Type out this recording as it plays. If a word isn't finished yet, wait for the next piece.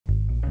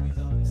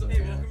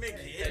make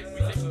kids?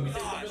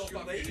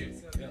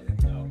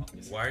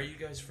 Why are you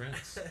guys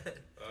friends?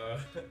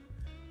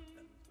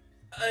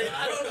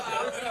 I don't know.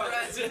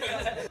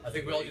 I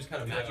think we all just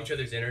kind of match each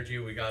other's energy.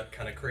 We got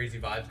kind of crazy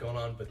vibes going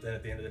on, but then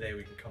at the end of the day,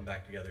 we can come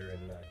back together and,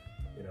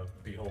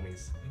 be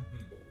homies.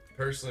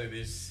 Personally,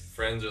 these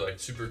friends are like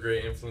super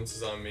great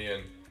influences on me,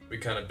 and we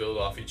kind of build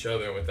off each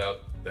other, and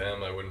without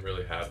them, I wouldn't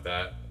really have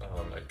that.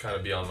 I'd kind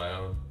of be on my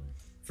own.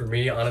 For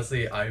me,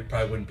 honestly, I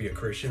probably wouldn't be a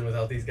Christian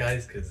without these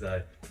guys because,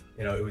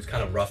 it was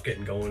kind of rough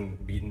getting going,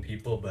 meeting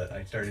people, but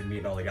I started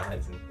meeting all the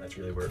guys, and that's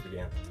really where it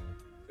began.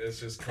 It's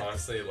just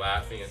constantly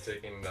laughing and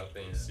taking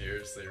nothing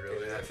seriously,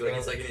 really. Yeah, I feel like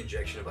it's like an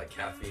injection of like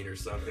caffeine or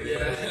something.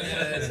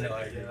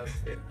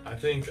 I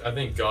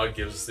think God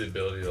gives us the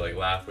ability to like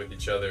laugh with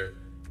each other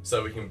so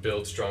that we can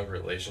build stronger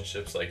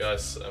relationships like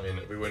us. I mean,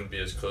 we wouldn't be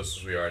as close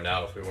as we are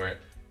now if we weren't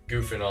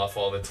goofing off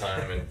all the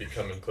time and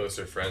becoming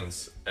closer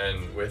friends.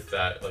 And with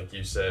that, like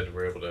you said,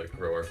 we're able to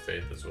grow our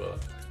faith as well.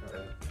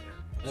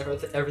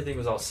 If everything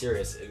was all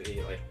serious, it'd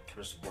be like kind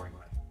of just a boring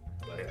life.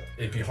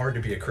 It'd be hard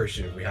to be a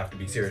Christian if we have to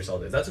be serious all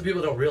day. That's what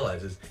people don't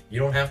realize is you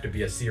don't have to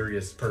be a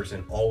serious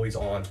person always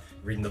on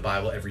reading the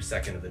Bible every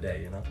second of the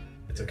day,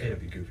 It's okay to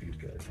be goofy, it's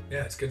good.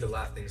 Yeah, it's good to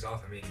laugh things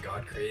off. I mean,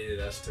 God created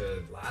us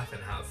to laugh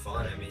and have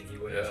fun. I mean, he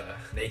wouldn't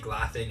make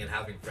laughing and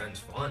having friends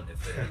fun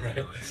if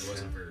it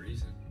wasn't for a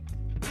reason.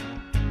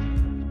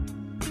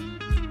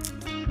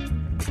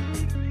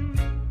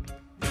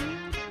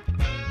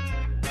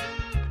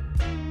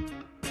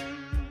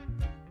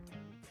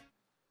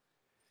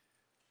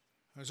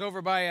 I was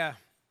over by a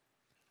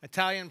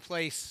Italian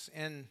place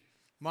in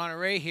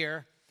Monterey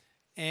here,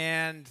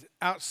 and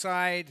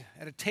outside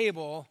at a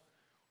table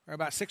were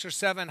about 6 or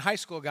 7 high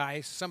school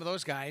guys, some of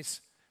those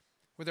guys,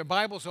 with their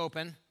Bibles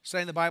open,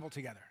 studying the Bible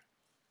together.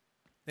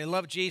 They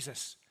love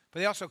Jesus,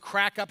 but they also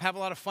crack up, have a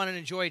lot of fun, and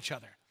enjoy each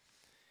other.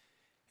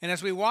 And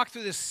as we walk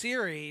through this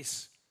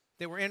series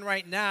that we're in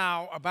right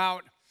now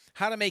about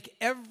how to make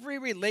every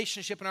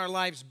relationship in our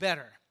lives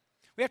better,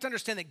 we have to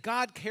understand that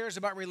God cares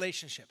about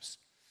relationships.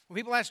 When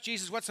people ask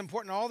Jesus what's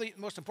important,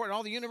 most important in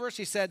all the universe,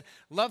 he said,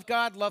 love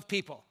God, love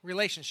people,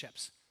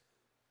 relationships.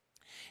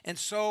 And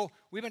so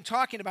we've been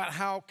talking about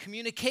how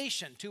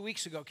communication, 2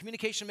 weeks ago,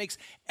 communication makes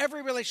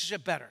every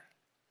relationship better.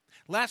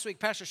 Last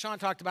week, Pastor Sean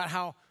talked about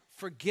how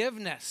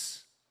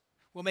forgiveness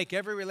will make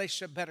every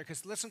relationship better.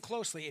 Because listen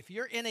closely, if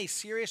you're in a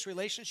serious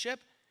relationship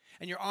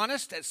and you're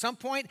honest, at some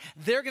point,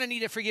 they're going to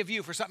need to forgive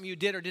you for something you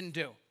did or didn't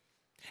do.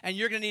 And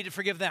you're going to need to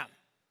forgive them.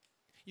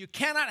 You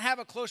cannot have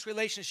a close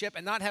relationship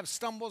and not have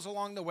stumbles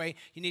along the way.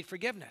 You need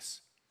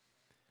forgiveness.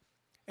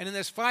 And in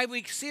this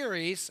 5-week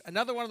series,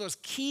 another one of those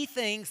key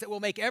things that will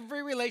make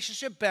every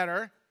relationship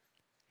better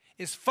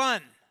is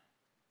fun,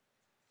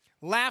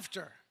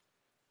 laughter,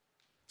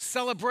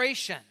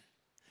 celebration,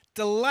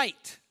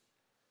 delight,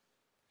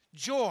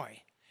 joy.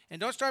 And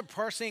don't start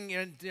parsing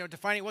and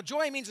defining, well,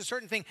 joy means a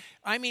certain thing.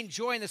 I mean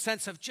joy in the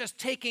sense of just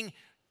taking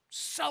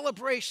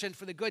celebration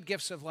for the good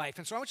gifts of life.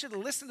 And so I want you to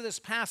listen to this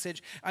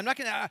passage.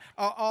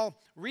 I'll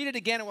read it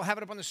again and we'll have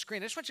it up on the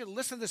screen. I just want you to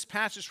listen to this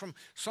passage from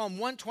Psalm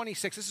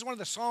 126. This is one of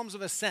the Psalms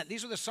of Ascent.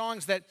 These are the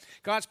songs that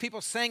God's people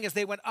sang as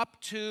they went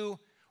up to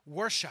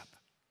worship.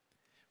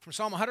 From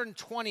Psalm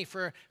 120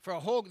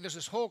 there's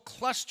this whole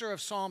cluster of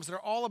Psalms that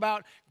are all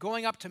about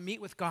going up to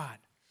meet with God.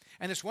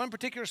 And this one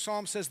particular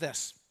Psalm says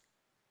this,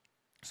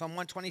 Psalm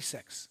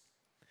 126.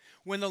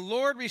 When the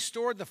Lord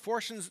restored the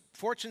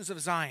fortunes of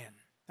Zion,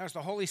 that was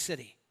the holy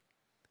city,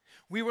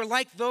 we were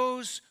like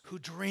those who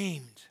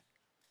dreamed.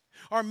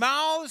 Our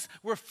mouths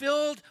were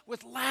filled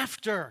with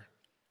laughter,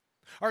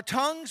 our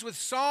tongues with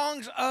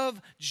songs of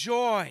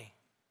joy.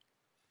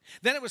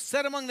 Then it was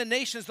said among the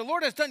nations, the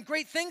Lord has done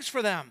great things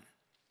for them.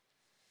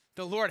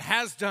 The Lord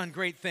has done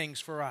great things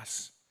for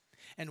us,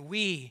 and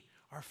we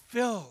are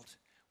filled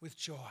with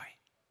joy.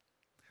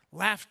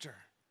 Laughter,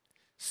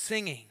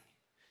 singing,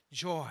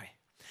 joy.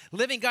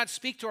 Living God,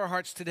 speak to our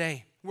hearts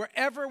today.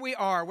 Wherever we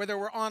are, whether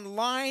we're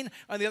online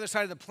on the other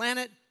side of the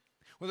planet,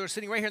 whether we're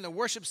sitting right here in the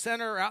worship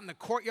center or out in the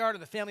courtyard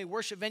of the family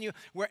worship venue,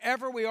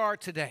 wherever we are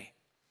today,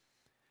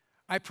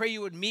 I pray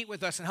you would meet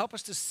with us and help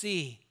us to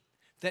see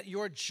that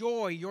your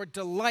joy, your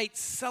delight,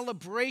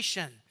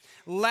 celebration,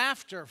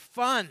 laughter,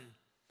 fun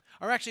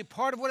are actually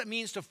part of what it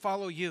means to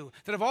follow you.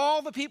 That of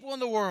all the people in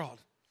the world,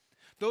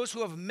 those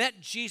who have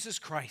met Jesus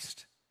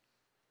Christ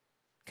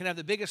can have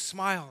the biggest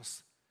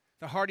smiles,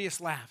 the heartiest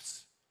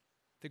laughs,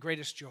 the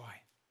greatest joy.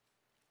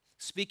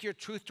 Speak your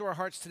truth to our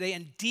hearts today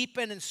and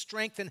deepen and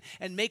strengthen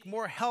and make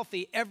more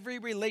healthy every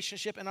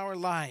relationship in our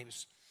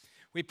lives.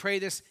 We pray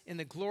this in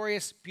the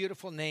glorious,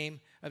 beautiful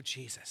name of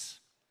Jesus.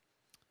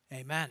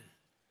 Amen.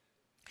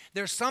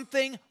 There's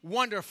something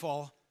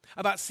wonderful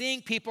about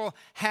seeing people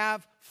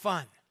have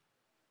fun.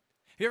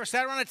 Have you ever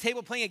sat around a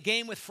table playing a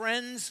game with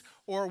friends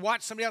or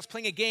watched somebody else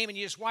playing a game and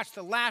you just watch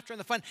the laughter and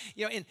the fun?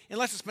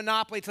 Unless it's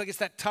Monopoly, until it gets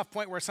that tough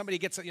point where somebody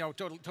gets,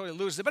 totally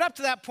loses it. But up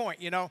to that point,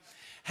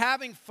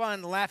 having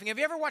fun, laughing. Have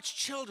you ever watched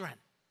children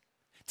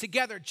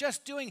together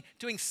just doing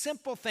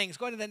simple things?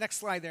 Go to the next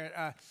slide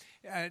there.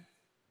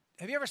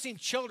 Have you ever seen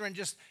children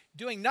just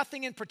doing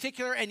nothing in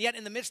particular and yet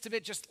in the midst of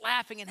it just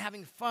laughing and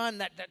having fun,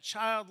 that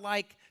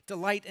childlike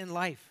delight in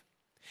life?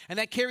 And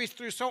that carries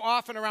through so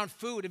often around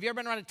food. Have you ever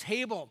been around a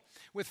table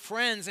with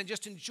friends and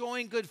just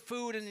enjoying good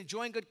food and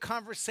enjoying good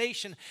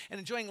conversation and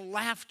enjoying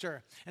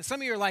laughter? And some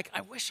of you are like,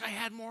 I wish I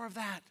had more of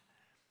that.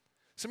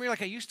 Some of you are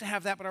like, I used to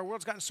have that, but our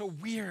world's gotten so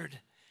weird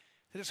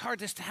that it's hard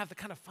just to have the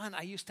kind of fun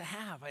I used to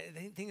have.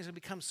 Things have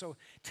become so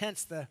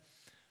tense. The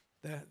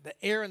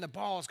air in the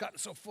ball has gotten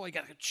so full. You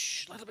got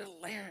to let a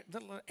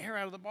little air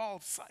out of the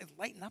ball,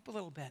 lighten up a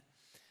little bit.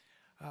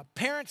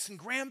 Parents and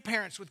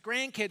grandparents with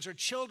grandkids or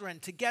children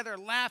together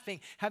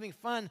laughing, having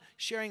fun,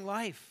 sharing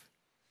life.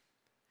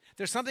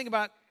 There's something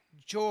about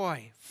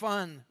joy,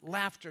 fun,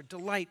 laughter,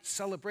 delight,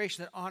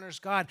 celebration that honors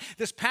God.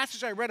 This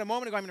passage I read a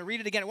moment ago, I'm going to read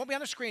it again. It won't be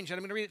on the screen yet. I'm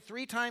going to read it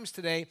 3 times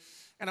today,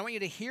 and I want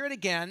you to hear it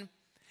again.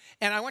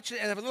 And I want you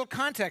to have a little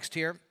context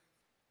here.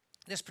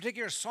 This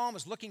particular psalm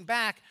is looking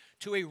back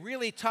to a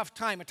really tough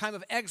time, a time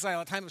of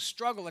exile, a time of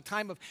struggle, a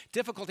time of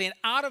difficulty. And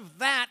out of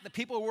that, the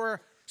people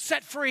were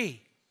set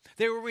free.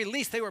 They were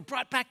released. They were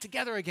brought back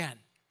together again.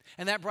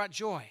 And that brought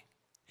joy.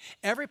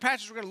 Every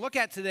passage we're going to look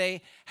at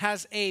today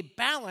has a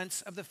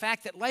balance of the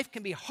fact that life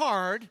can be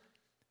hard,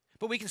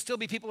 but we can still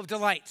be people of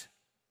delight.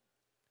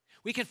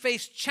 We can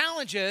face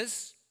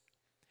challenges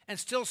and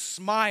still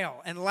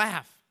smile and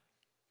laugh.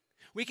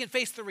 We can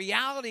face the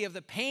reality of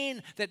the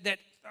pain that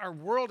our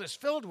world is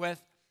filled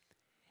with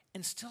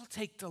and still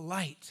take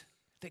delight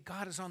that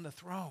God is on the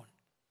throne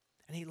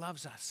and he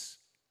loves us.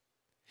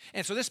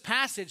 And so this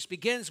passage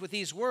begins with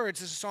these words.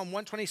 This is Psalm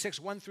 126,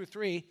 1 through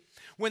 3.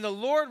 When the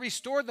Lord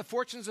restored the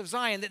fortunes of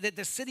Zion, that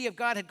the city of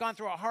God had gone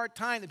through a hard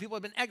time, the people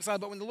had been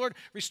exiled, but when the Lord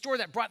restored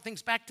that, brought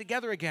things back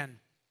together again.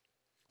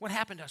 What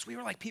happened to us? We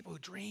were like people who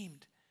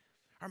dreamed.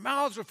 Our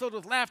mouths were filled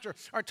with laughter,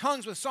 our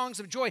tongues with songs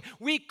of joy.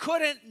 We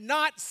couldn't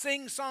not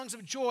sing songs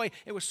of joy.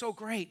 It was so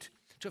great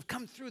to have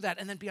come through that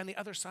and then be on the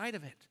other side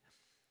of it.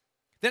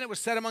 Then it was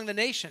said among the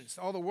nations,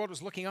 all the world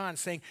was looking on,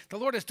 saying, the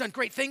Lord has done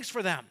great things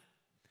for them.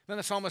 Then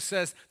the psalmist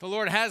says, the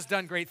Lord has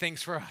done great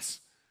things for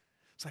us.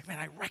 It's like, man,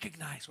 I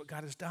recognize what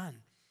God has done.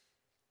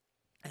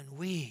 And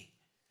we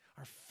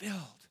are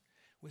filled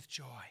with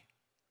joy.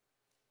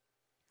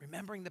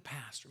 Remembering the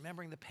past,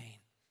 remembering the pain,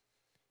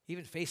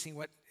 even facing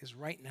what is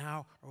right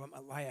now or what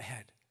might lie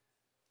ahead.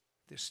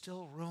 There's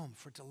still room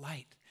for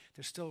delight.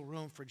 There's still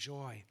room for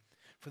joy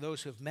for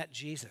those who have met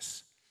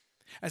Jesus.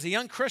 As a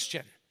young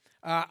Christian,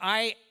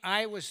 I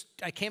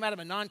came out of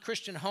a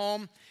non-Christian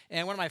home,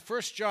 and one of my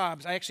first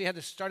jobs, I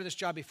actually started this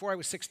job before I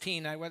was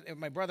 16.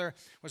 My brother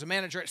was a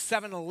manager at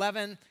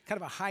 7-Eleven, kind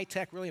of a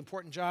high-tech, really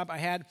important job I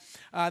had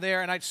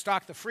there, and I'd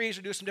stock the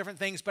freezer, do some different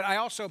things, but I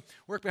also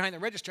worked behind the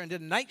register and did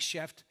a night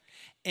shift,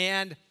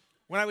 and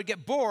when I would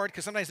get bored,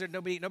 because sometimes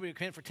nobody would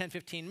come in for 10,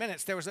 15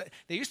 minutes, there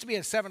used to be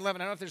a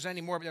 7-Eleven, I don't know if there's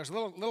any more, but there was a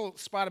little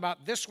spot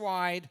about this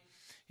wide,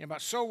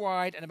 about so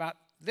wide, and about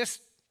this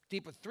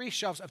deep with 3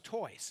 shelves of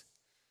toys.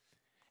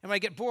 And when I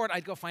get bored,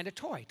 I'd go find a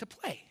toy to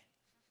play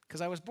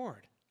because I was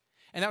bored.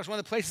 And that was one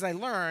of the places I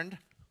learned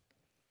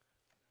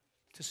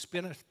to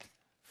spin a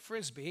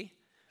Frisbee.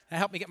 That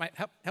helped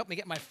me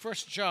get my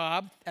first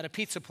job at a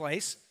pizza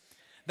place.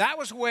 That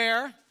was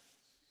where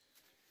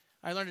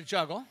I learned to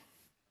juggle.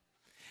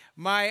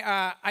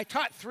 I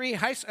taught three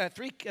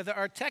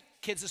our tech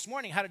kids this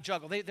morning how to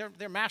juggle.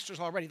 They're masters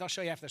already. They'll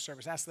show you after the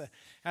service. Ask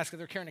if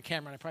they're carrying a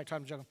camera, and I probably taught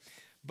them to juggle.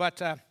 But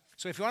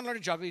so if you want to learn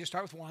to juggle, you just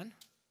start with one.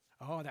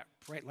 Oh, that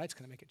bright light's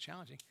going to make it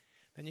challenging.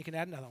 Then you can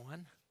add another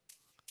one.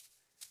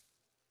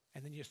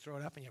 And then you just throw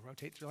it up and you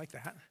rotate through like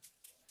that.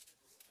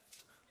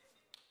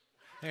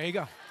 There you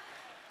go.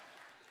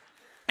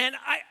 And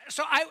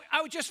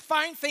I would just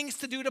find things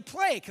to do to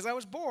play because I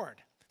was bored.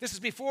 This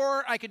is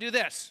before I could do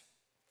this.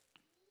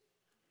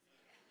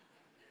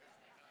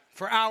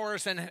 For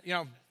hours and,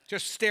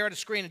 just stare at a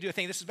screen and do a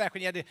thing. This is back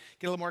when you had to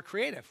get a little more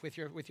creative with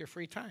your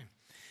free time.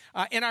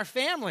 In our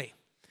family,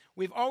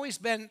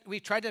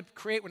 we've tried to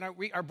create, when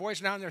our boys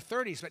are now in their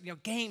 30s,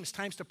 but games,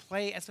 times to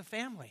play as a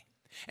family.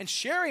 And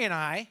Sherry and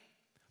I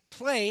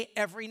play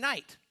every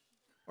night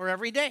or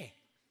every day.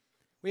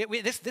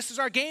 This is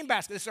our game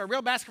basket. This is our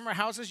real basket from our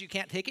houses. You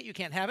can't take it, you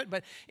can't have it,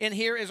 but in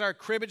here is our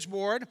cribbage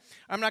board.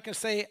 I'm not going to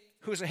say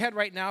who's ahead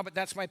right now, but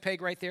that's my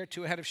peg right there,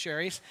 2 ahead of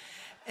Sherry's.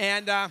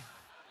 And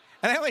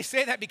I only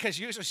say that because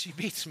usually she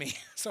beats me.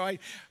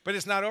 But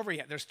it's not over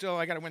yet.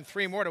 I got to win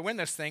 3 more to win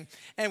this thing.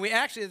 And we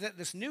actually,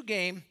 this new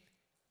game,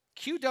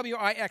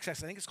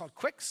 QWIXS, I think it's called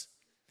Quicks.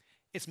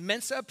 It's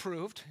Mensa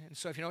approved, and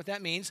so if you know what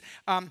that means,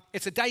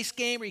 it's a dice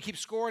game where you keep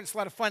score, and it's a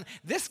lot of fun.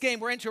 This game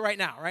we're into right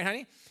now, right,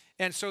 honey?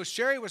 And so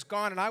Sherry was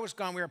gone, and I was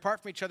gone. We were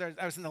apart from each other.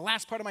 I was in the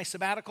last part of my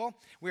sabbatical.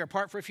 We were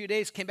apart for a few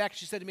days, came back, and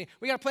she said to me,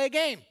 we got to play a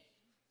game.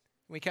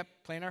 We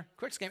kept playing our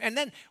Quicks game. And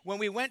then when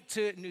we went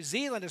to New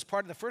Zealand as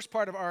part of the first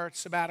part of our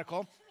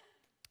sabbatical,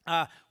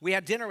 we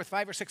had dinner with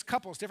 5 or 6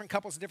 couples at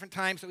different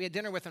times that we had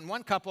dinner with. And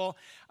one couple,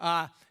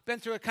 been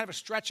through a kind of a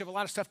stretch of a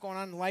lot of stuff going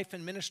on in life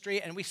and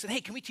ministry. And we said,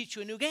 hey, can we teach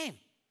you a new game?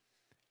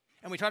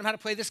 And we taught them how to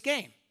play this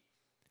game.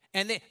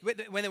 And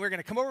when they were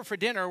going to come over for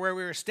dinner where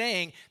we were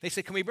staying, they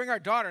said, can we bring our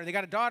daughter? They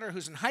got a daughter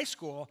who's in high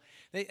school.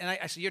 And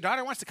I said, your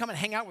daughter wants to come and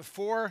hang out with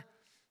 4,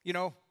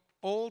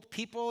 old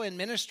people in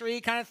ministry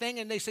kind of thing?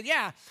 And they said,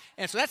 yeah.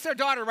 And so that's their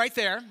daughter right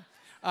there.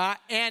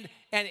 And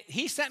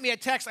he sent me a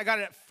text. I got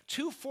it at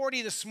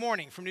 2:40 this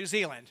morning from New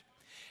Zealand.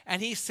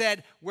 And he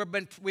said, we've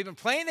been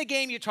playing the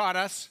game you taught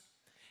us,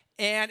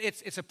 and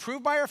it's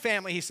approved by our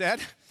family, he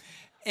said.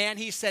 And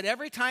he said,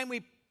 every time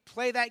we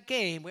play that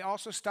game, we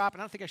also stop,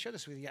 and I don't think I shared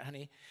this with you yet,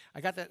 honey.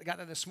 I got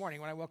that this morning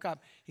when I woke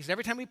up. He said,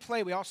 every time we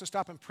play, we also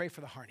stop and pray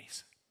for the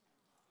Harneys.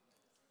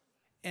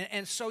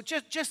 And so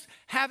just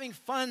having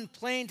fun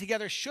playing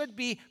together should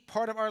be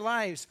part of our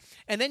lives.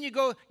 And then you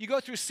go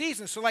through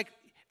seasons. So like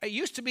it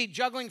used to be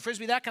juggling,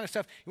 frisbee, that kind of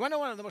stuff. You want to know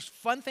one of the most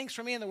fun things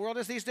for me in the world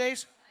is these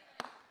days?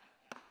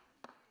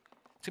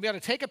 To be able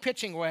to take a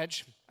pitching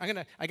wedge. I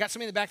got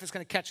somebody in the back that's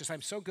going to catch this.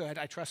 I'm so good.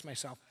 I trust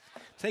myself.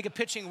 Take a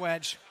pitching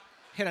wedge,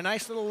 hit a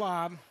nice little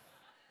lob.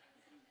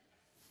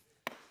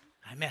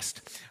 I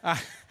missed.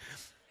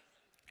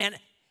 And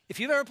if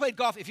you've ever played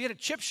golf, if you hit a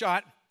chip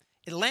shot,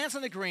 it lands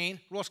on the green,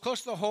 rolls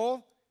close to the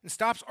hole, and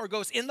stops or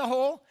goes in the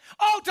hole.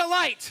 Oh,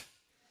 delight!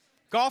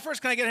 Golfers,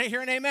 can I get here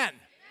an amen?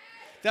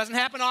 Doesn't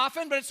happen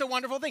often, but it's a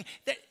wonderful thing.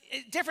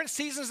 Different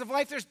seasons of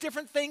life, there's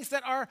different things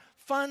that are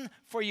fun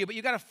for you, but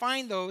you got to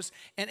find those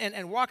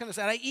and walk on this.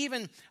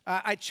 And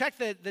I checked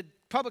the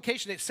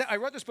publication. I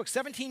wrote this book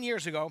 17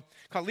 years ago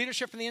called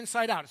Leadership from the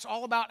Inside Out. It's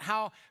all about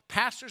how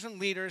pastors and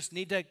leaders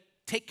need to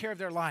take care of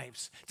their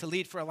lives to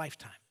lead for a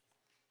lifetime.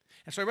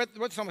 And so I wrote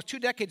this almost 2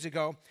 decades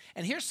ago,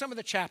 and here's some of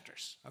the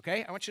chapters,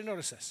 okay? I want you to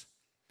notice this.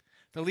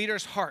 The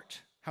leader's heart,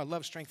 how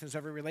love strengthens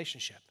every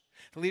relationship.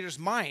 The leader's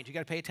mind, you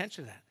got to pay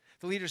attention to that.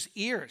 The leader's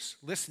ears,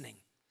 listening.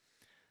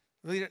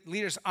 The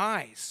leader's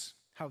eyes,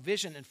 how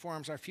vision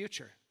informs our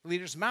future. The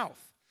leader's mouth.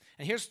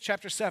 And here's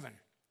chapter 7.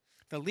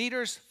 The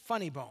leader's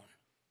funny bone,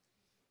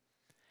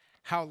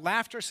 how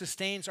laughter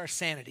sustains our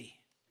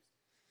sanity.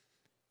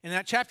 In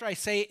that chapter, I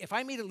say, if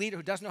I meet a leader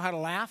who doesn't know how to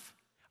laugh,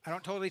 I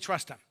don't totally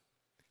trust him.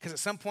 Because at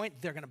some point,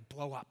 they're going to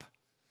blow up.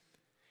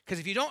 Because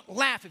if you don't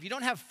laugh, if you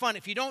don't have fun,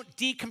 if you don't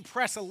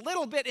decompress a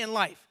little bit in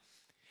life,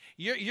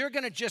 you're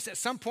going to just, at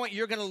some point,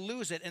 you're going to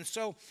lose it. And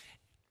so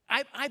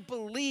I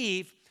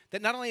believe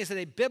that not only is it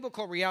a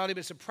biblical reality, but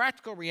it's a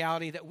practical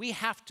reality that we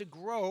have to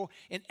grow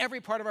in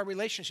every part of our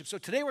relationship. So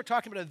today we're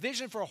talking about a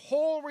vision for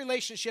whole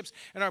relationships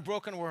in our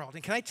broken world.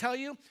 And can I tell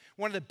you,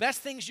 one of the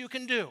best things you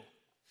can do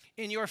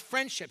in your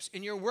friendships,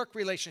 in your work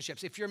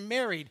relationships, if you're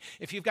married,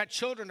 if you've got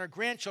children or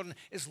grandchildren,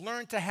 is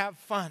learn to have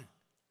fun.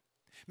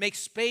 Make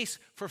space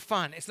for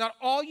fun. It's not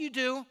all you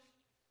do.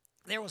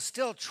 There will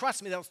still,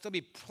 trust me, there will still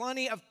be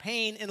plenty of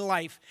pain in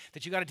life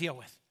that you got to deal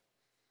with.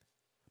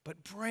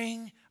 But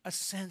bring a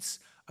sense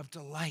of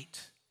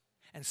delight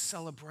and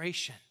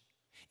celebration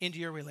into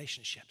your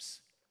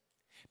relationships.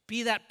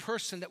 Be that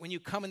person that when you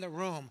come in the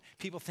room,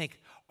 people think,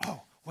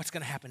 oh, what's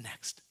going to happen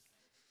next?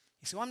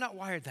 You say, well, I'm not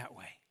wired that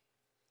way.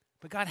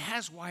 But God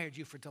has wired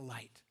you for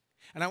delight.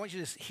 And I want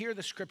you to hear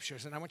the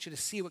scriptures, and I want you to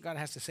see what God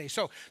has to say.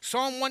 So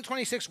Psalm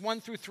 126,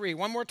 1-3,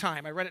 one more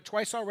time. I read it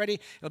twice already.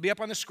 It'll be up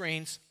on the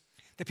screens.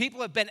 The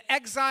people have been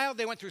exiled.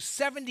 They went through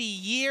 70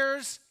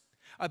 years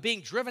of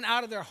being driven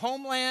out of their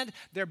homeland.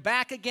 They're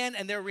back again,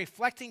 and they're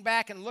reflecting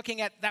back and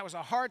looking at that was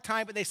a hard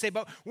time. But they say,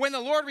 but when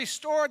the Lord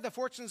restored the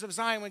fortunes of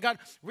Zion, when God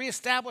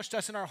reestablished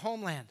us in our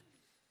homeland,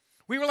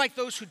 we were like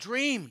those who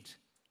dreamed.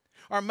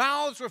 Our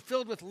mouths were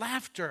filled with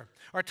laughter,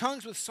 our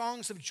tongues with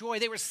songs of joy.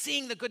 They were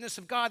seeing the goodness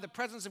of God, the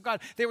presence of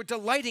God. They were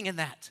delighting in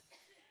that.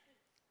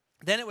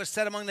 Then it was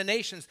said among the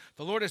nations,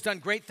 the Lord has done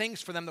great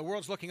things for them. The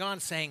world's looking on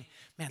saying,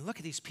 man, look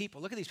at these people.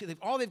 Look at these people.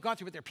 All they've gone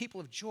through, but they're people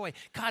of joy.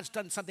 God's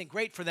done something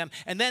great for them.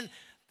 And then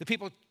the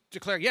people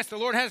declare, yes, the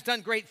Lord has done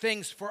great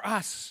things for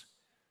us.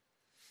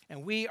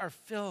 And we are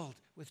filled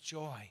with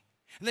joy.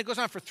 And then it goes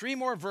on for 3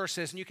 more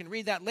verses, and you can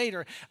read that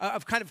later,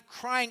 of kind of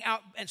crying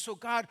out. And so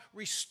God,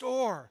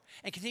 restore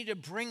and continue to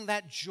bring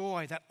that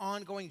joy, that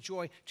ongoing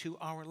joy to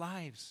our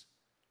lives.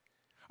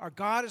 Our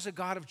God is a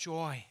God of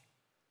joy.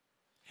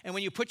 And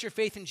when you put your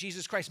faith in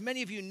Jesus Christ,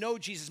 many of you know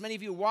Jesus, many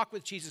of you walk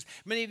with Jesus,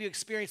 many of you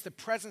experience the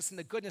presence and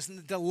the goodness and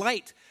the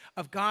delight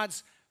of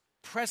God's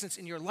presence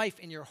in your life,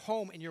 in your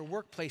home, in your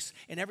workplace,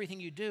 in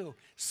everything you do.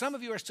 Some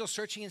of you are still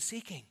searching and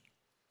seeking.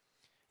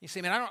 You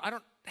say, man, I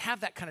don't have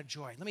that kind of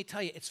joy. Let me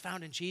tell you, it's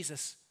found in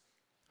Jesus.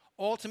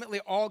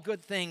 Ultimately, all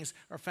good things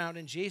are found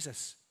in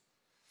Jesus.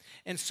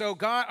 And so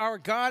our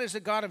God is a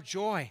God of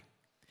joy,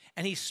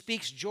 and he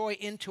speaks joy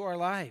into our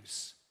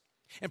lives.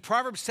 In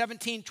Proverbs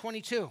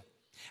 17:22,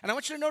 and I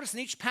want you to notice in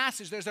each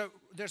passage,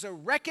 there's a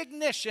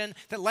recognition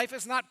that life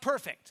is not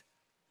perfect.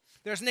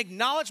 There's an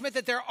acknowledgement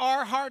that there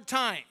are hard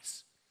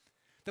times.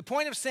 The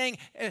point of saying,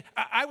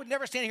 I would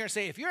never stand here and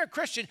say, if you're a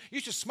Christian, you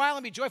should smile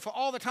and be joyful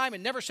all the time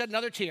and never shed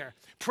another tear.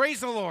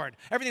 Praise the Lord.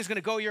 Everything's going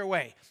to go your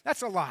way.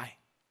 That's a lie.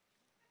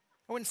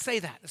 I wouldn't say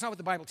that. That's not what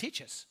the Bible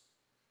teaches.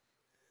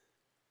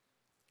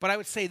 But I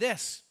would say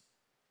this,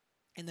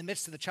 in the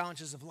midst of the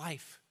challenges of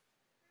life,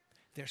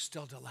 there's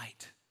still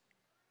delight.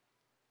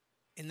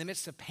 In the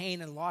midst of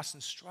pain and loss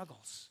and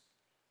struggles,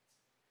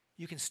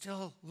 you can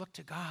still look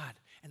to God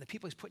and the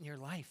people he's put in your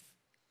life.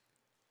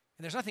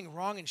 And there's nothing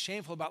wrong and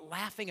shameful about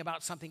laughing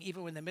about something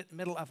even in the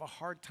middle of a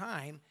hard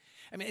time.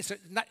 I mean,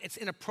 it's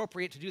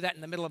inappropriate to do that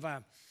in the middle of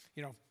a,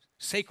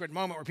 sacred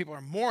moment where people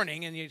are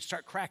mourning and you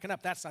start cracking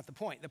up. That's not the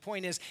point. The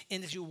point is,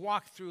 as you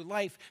walk through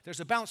life,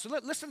 there's a balance. So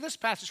listen to this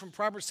passage from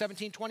Proverbs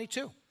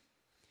 17:22.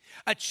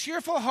 A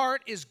cheerful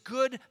heart is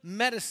good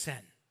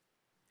medicine,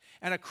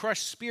 and a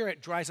crushed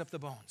spirit dries up the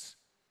bones.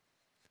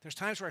 There's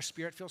times where our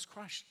spirit feels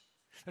crushed.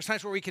 There's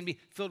times where we can be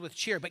filled with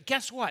cheer. But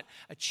guess what?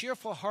 A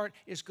cheerful heart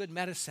is good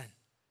medicine.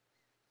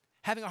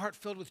 Having a heart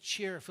filled with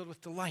cheer, filled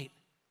with delight,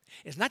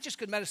 is not just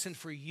good medicine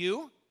for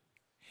you,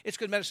 it's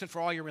good medicine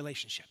for all your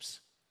relationships.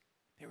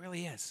 It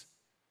really is.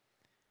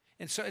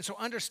 And so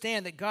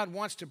understand that God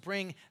wants to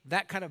bring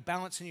that kind of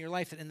balance in your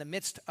life, that in the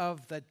midst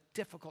of the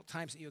difficult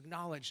times that you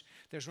acknowledge,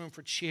 there's room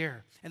for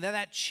cheer. And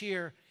that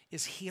cheer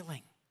is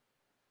healing.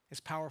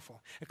 It's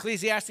powerful.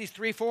 Ecclesiastes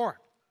 3:4.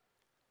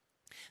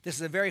 This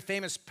is a very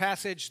famous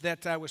passage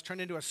that was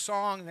turned into a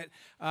song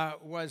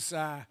that was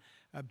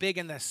big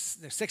in the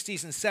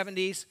 60s and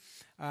 70s.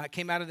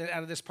 Came out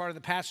of this part of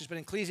the passage. But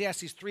in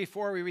Ecclesiastes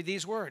 3:4, we read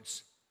these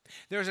words.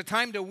 There's a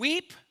time to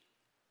weep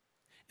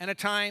and a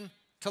time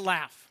to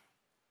laugh.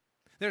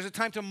 There's a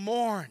time to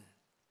mourn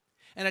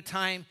and a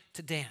time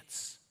to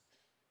dance.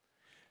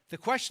 The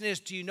question is,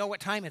 do you know what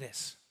time it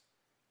is?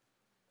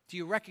 Do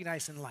you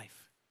recognize in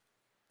life?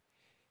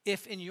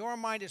 If in your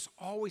mind it's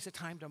always a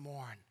time to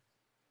mourn,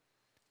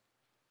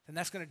 then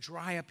that's going to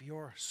dry up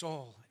your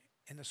soul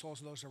and the souls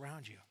of those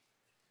around you.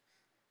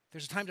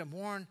 There's a time to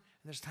mourn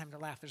and there's a time to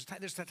laugh. There's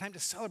a time to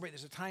celebrate.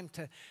 There's a time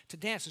to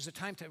dance. There's a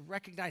time to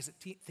recognize that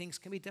things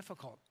can be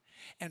difficult.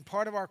 And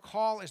part of our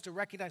call is to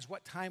recognize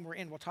what time we're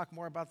in. We'll talk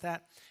more about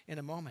that in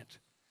a moment.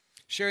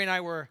 Sherry and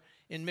I were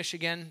in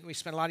Michigan. We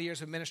spent a lot of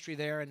years of ministry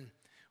there, and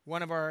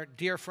one of our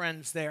dear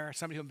friends there,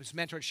 somebody who has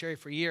mentored Sherry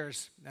for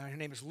years, her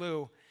name is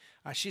Lou,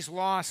 she's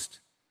lost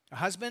a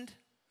husband,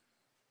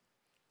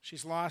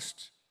 she's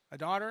lost a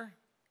daughter,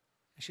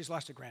 and she's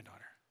lost a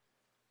granddaughter.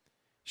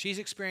 She's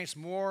experienced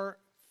more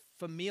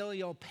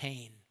familial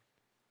pain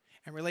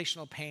and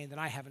relational pain than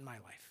I have in my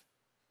life.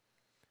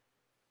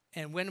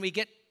 And when we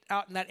get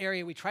out in that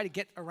area, we try to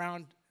get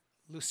around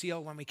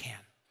Lucille when we can.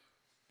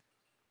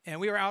 And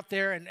we were out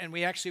there, and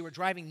we actually were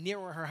driving near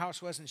where her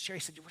house was, and Sherry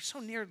said, we're so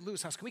near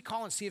Lou's house. Can we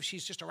call and see if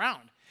she's just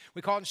around?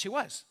 We called, and she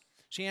was.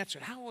 She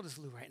answered. How old is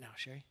Lou right now,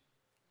 Sherry?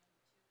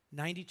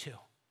 92.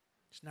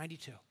 She's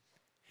 92.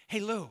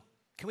 Hey, Lou,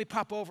 can we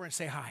pop over and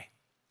say hi?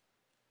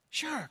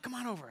 Sure, come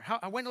on over.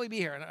 When will he be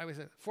here? And I was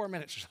 4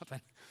 minutes or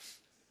something.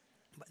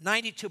 But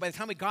 92, by the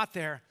time we got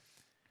there,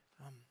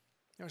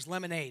 there was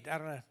lemonade out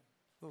of a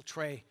little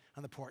tray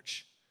on the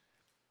porch.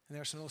 And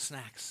there were some little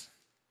snacks.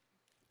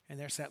 And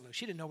there sat Lou.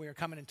 She didn't know we were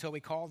coming until we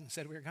called and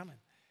said we were coming.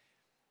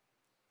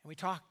 And we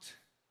talked.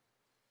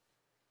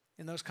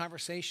 In those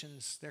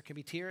conversations, there can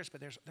be tears,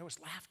 but there was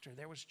laughter.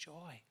 There was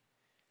joy.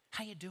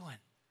 How you doing?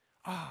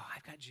 Oh,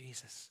 I've got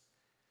Jesus.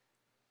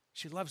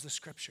 She loves the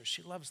scriptures.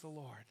 She loves the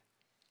Lord.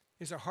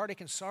 Is there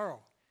heartache and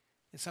sorrow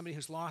in somebody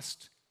who's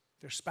lost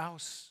their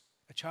spouse,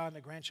 a child, and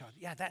a grandchild?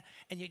 Yeah, that,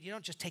 and you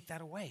don't just take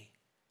that away.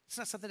 It's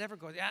not something that ever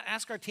goes.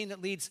 Ask our team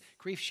that leads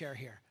Grief Share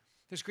here.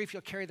 There's grief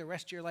you'll carry the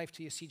rest of your life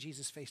till you see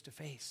Jesus face to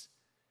face.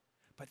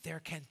 But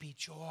there can be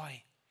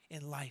joy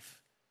in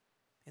life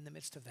in the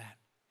midst of that.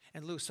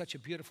 And Lou's such a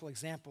beautiful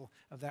example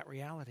of that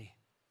reality.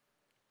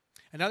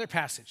 Another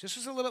passage. This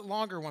was a little bit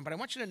longer one, but I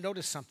want you to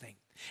notice something.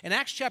 In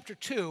Acts chapter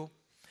 2,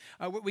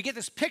 we get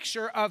this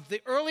picture of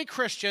the early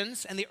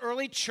Christians and the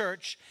early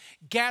church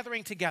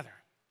gathering together.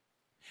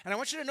 And I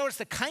want you to notice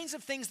the kinds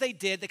of things they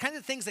did, the kinds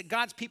of things that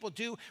God's people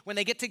do when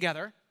they get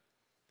together.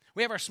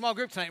 We have our small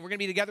group tonight. We're going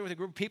to be together with a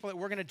group of people that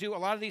we're going to do a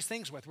lot of these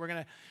things with. We're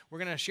going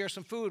to share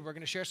some food. We're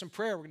going to share some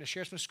prayer. We're going to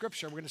share some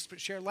scripture. We're going to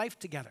share life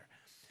together.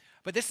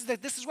 But this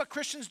is what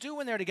Christians do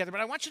when they're together. But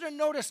I want you to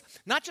notice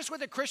not just what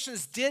the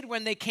Christians did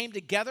when they came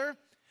together,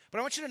 but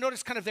I want you to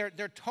notice kind of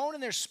their tone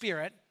and their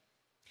spirit.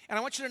 And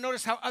I want you to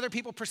notice how other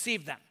people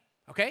perceive them.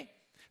 Okay?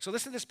 So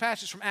listen to this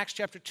passage from Acts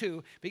chapter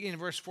 2, beginning in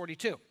verse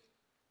 42.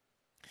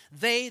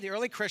 They, the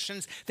early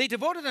Christians, they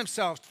devoted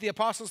themselves to the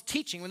apostles'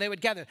 teaching when they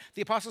would gather,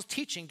 the apostles'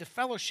 teaching, to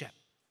fellowship,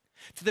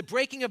 to the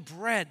breaking of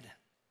bread,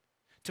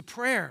 to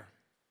prayer.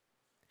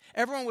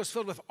 Everyone was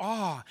filled with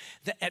awe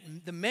at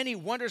the many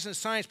wonders and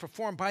signs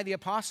performed by the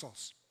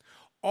apostles.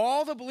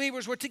 All the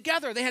believers were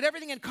together. They had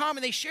everything in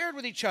common. They shared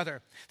with each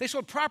other. They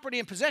sold property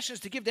and possessions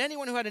to give to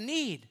anyone who had a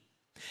need.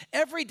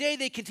 Every day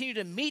they continued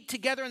to meet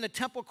together in the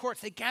temple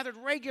courts. They gathered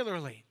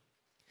regularly.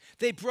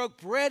 They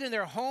broke bread in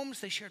their homes.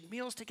 They shared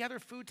meals together,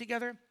 food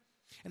together.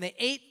 And they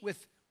ate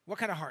with what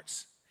kind of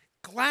hearts?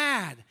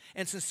 Glad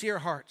and sincere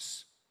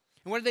hearts.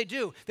 And what did they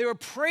do? They were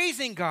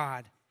praising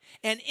God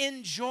and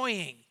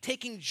enjoying,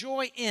 taking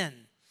joy in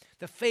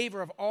the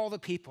favor of all the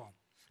people.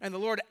 And the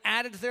Lord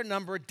added to their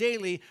number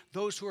daily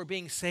those who are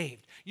being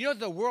saved. You know,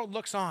 the world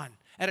looks on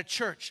at a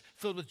church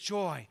filled with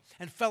joy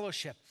and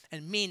fellowship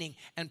and meaning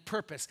and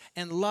purpose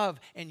and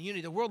love and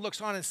unity. The world looks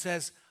on and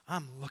says,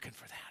 I'm looking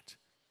for that.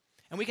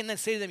 And we can then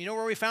say to them, you know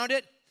where we found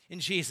it? In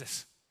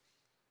Jesus.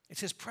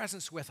 It's his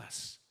presence with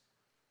us.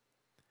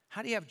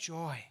 How do you have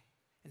joy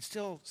and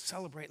still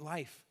celebrate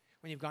life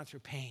when you've gone through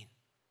pain?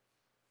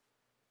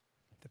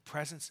 The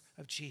presence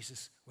of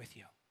Jesus with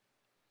you.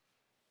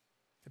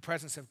 The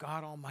presence of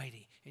God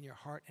Almighty in your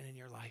heart and in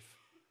your life.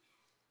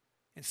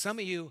 And some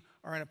of you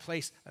are in a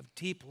place of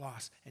deep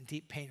loss and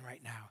deep pain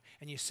right now.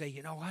 And you say,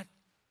 you know what?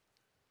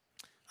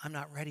 I'm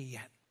not ready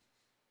yet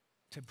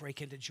to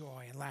break into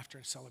joy and laughter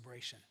and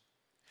celebration.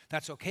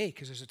 That's okay,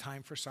 because there's a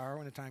time for sorrow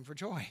and a time for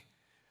joy.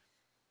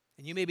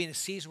 And you may be in a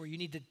season where you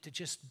need to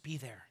just be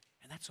there,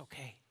 and that's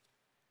okay.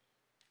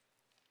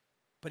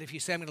 But if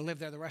you say, I'm going to live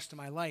there the rest of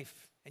my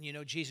life, and you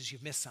know Jesus,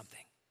 you've missed something.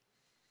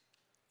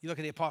 You look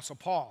at the Apostle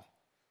Paul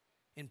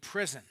in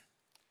prison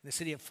in the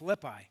city of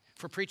Philippi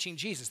for preaching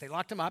Jesus. They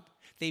locked him up.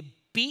 They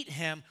beat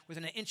him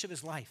within an inch of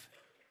his life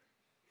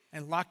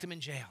and locked him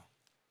in jail.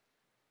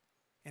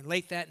 And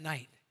late that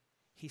night,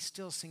 he's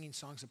still singing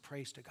songs of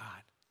praise to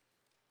God.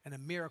 And a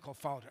miracle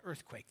followed, an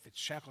earthquake. The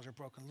shackles are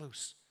broken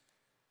loose.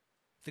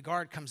 The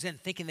guard comes in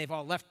thinking they've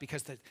all left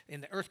because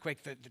in the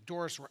earthquake, the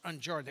doors were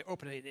unjarred. They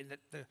opened it,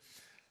 and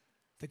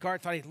the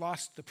guard thought he'd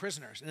lost the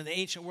prisoners. And in the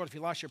ancient world, if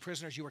you lost your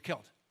prisoners, you were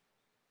killed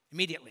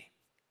immediately.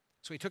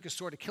 So he took his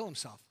sword to kill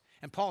himself.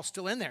 And Paul's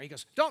still in there. He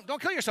goes, don't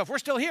kill yourself. We're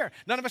still here.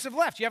 None of us have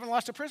left. You haven't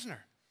lost a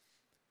prisoner.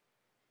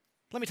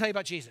 Let me tell you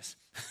about Jesus.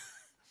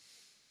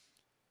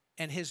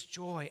 And his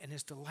joy and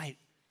his delight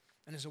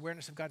and his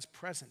awareness of God's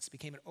presence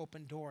became an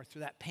open door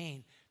through that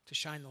pain to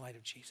shine the light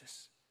of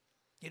Jesus.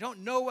 You don't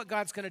know what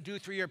God's going to do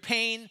through your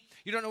pain.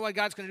 You don't know what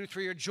God's going to do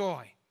through your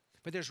joy.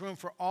 But there's room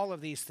for all of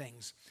these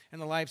things in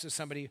the lives of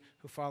somebody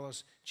who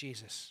follows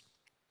Jesus.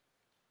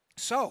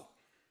 So,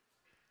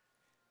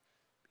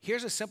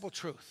 here's a simple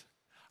truth.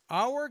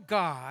 Our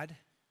God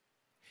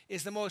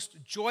is the most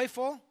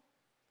joyful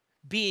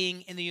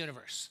being in the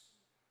universe.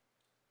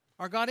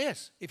 Our God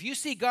is. If you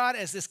see God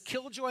as this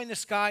killjoy in the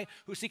sky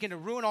who's seeking to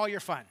ruin all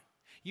your fun,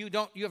 you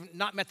have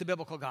not met the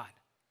biblical God.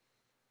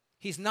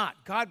 He's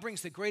not. God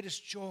brings the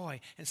greatest joy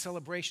and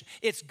celebration.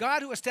 It's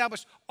God who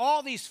established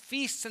all these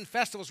feasts and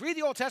festivals. Read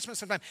the Old Testament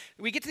sometime.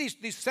 We get to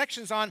these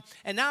sections on,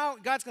 and now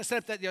God's going to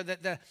set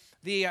up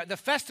the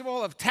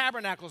festival of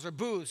tabernacles or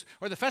booths,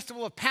 or the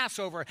festival of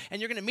Passover,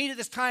 and you're going to meet at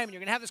this time, and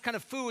you're going to have this kind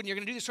of food, and you're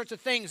going to do these sorts of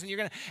things,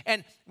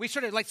 and we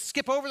sort of like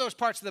skip over those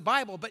parts of the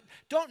Bible, but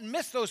don't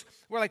miss those.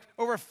 We're like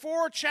over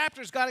 4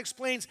 chapters, God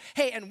explains,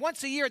 hey, and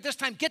once a year at this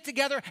time, get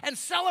together and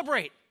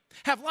celebrate.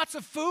 Have lots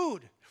of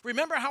food.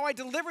 Remember how I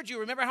delivered you.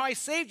 Remember how I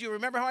saved you.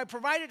 Remember how I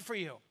provided for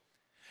you.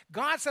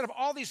 God set up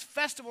all these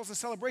festivals and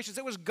celebrations.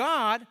 It was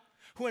God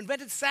who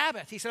invented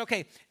Sabbath. He said,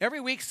 okay, every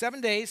week, 7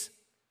 days,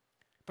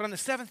 but on the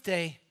 7th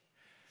day,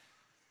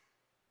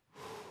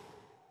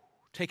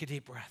 take a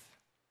deep breath.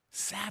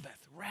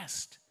 Sabbath,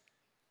 rest.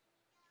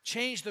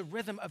 Change the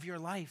rhythm of your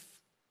life.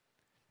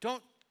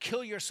 Don't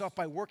kill yourself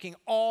by working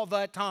all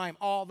the time,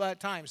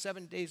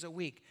 7 days a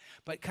week,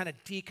 but kind of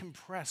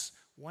decompress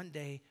 1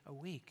 day a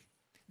week.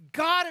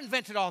 God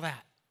invented all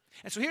that.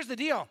 And so here's the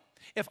deal.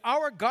 If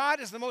our God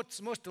is the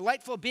most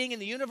delightful being in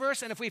the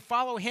universe, and if we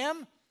follow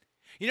him,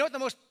 you know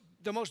what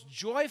the most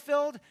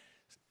joy-filled,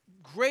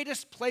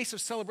 greatest place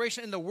of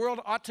celebration in the world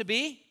ought to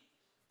be?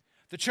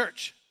 The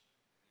church.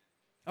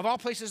 Of all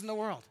places in the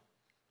world.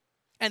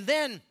 And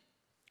then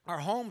our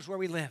homes where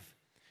we live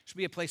should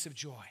be a place of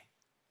joy.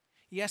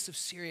 Yes, of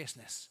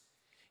seriousness.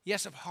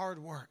 Yes, of hard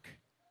work.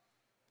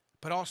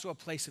 But also a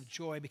place of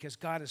joy because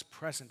God is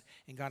present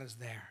and God is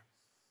there.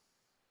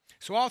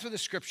 So all through the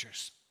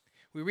scriptures,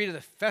 we read of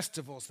the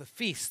festivals, the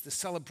feasts, the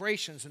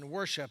celebrations, and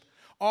worship,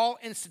 all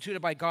instituted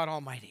by God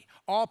Almighty,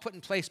 all put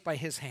in place by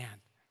his hand.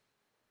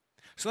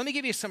 So let me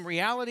give you some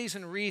realities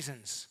and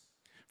reasons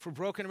for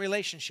broken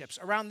relationships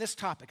around this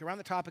topic, around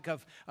the topic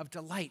of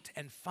delight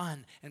and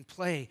fun and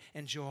play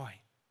and joy.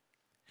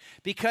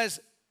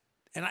 Because,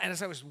 and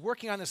as I was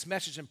working on this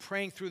message and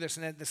praying through this,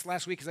 and this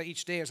last week,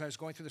 each day as I was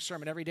going through the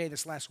sermon every day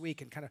this last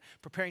week and kind of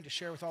preparing to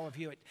share with all of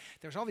you,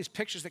 there's all these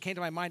pictures that came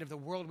to my mind of the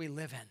world we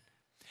live in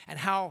and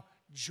how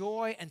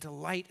joy and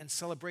delight and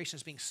celebration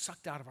is being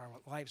sucked out of our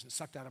lives and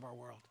sucked out of our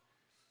world.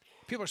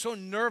 People are so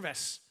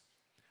nervous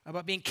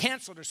about being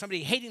canceled or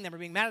somebody hating them or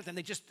being mad at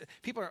them.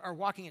 People are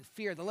walking in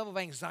fear. The level of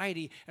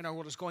anxiety in our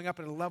world is going up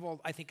at a level,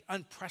 I think,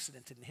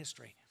 unprecedented in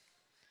history,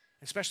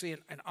 especially in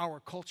our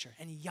culture.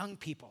 And young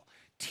people,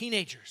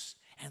 teenagers,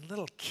 and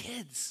little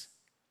kids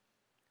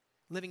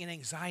living in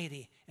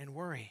anxiety and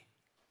worry.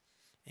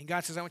 And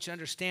God says, I want you to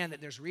understand that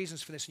there's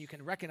reasons for this, and you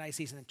can recognize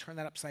these and then turn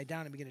that upside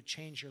down and begin to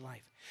change your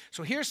life.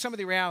 So here's some of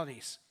the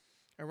realities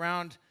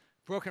around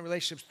broken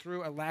relationships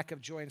through a lack of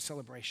joy and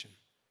celebration.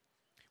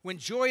 When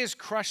joy is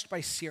crushed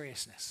by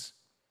seriousness.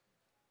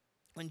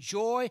 When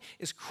joy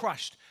is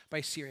crushed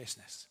by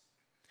seriousness.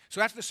 So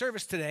after the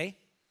service today,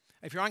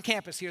 if you're on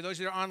campus here, those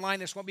that are online,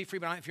 this won't be free,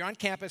 but if you're on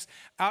campus,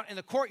 out in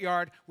the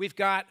courtyard, we've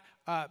got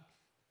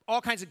all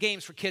kinds of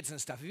games for kids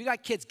and stuff. If you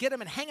got kids, get them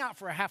and hang out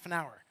for a half an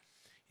hour.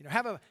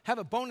 Have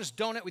a bonus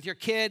donut with your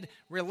kid,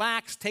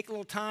 relax, take a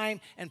little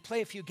time, and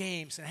play a few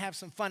games and have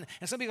some fun.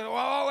 And some people go,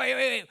 oh,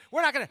 wait.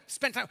 We're not going to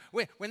spend time.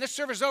 When this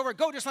service is over,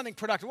 go do something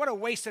productive. What a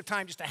waste of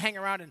time just to hang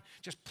around and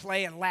just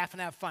play and laugh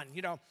and have fun.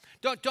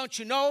 Don't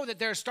you know that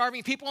there are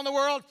starving people in the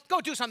world?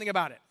 Go do something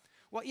about it.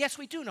 Well, yes,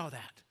 we do know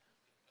that.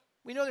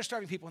 We know there's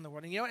starving people in the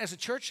world. And as a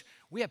church,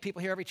 we have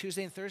people here every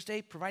Tuesday and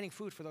Thursday providing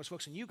food for those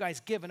folks. And you guys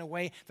give in a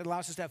way that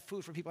allows us to have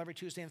food for people every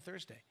Tuesday and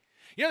Thursday.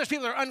 There's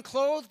people that are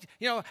unclothed.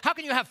 How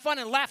can you have fun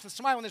and laugh and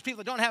smile when there's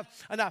people that don't have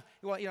enough?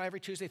 Well, every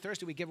Tuesday,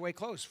 Thursday, we give away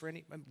clothes for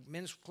any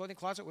men's clothing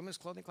closet, women's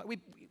clothing closet.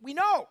 We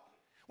know.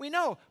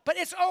 But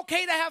it's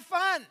okay to have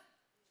fun.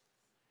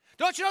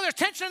 Don't you know there's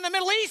tension in the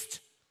Middle East?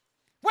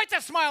 Wipe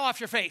that smile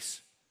off your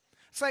face.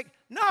 It's like,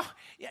 no.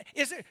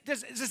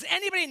 Does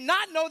anybody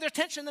not know there's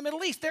tension in the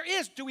Middle East? There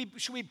is.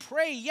 Should we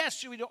pray? Yes.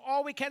 Should we do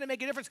all we can to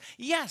make a difference?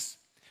 Yes.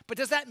 But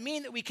does that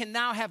mean that we can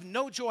now have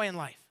no joy in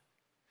life?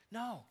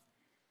 No.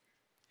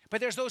 But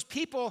there's those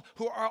people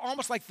who are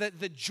almost like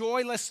the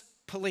joyless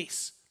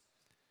police.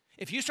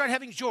 If you start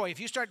having joy, if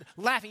you start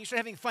laughing, you start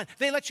having fun,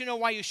 they let you know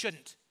why you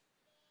shouldn't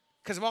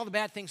because of all the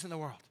bad things in the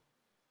world.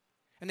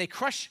 And they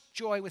crush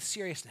joy with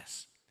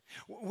seriousness.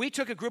 We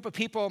took a group of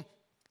people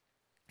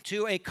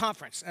to a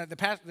conference,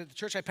 the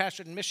church I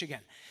pastored in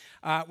Michigan.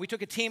 We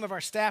took a team of our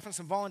staff and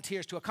some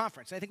volunteers to a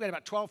conference. I think we had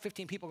about 12,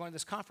 15 people going to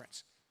this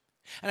conference.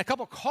 And a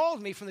couple called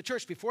me from the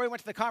church before we went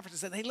to the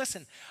conference and said, hey,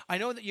 listen, I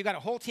know that you got a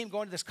whole team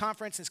going to this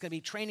conference. And it's going to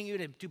be training you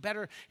to do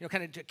better,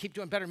 kind of to keep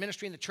doing better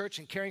ministry in the church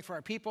and caring for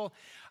our people.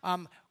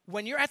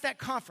 When you're at that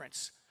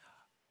conference,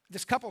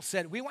 this couple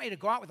said, we want you to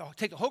go out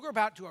take the whole group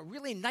out to a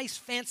really nice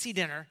fancy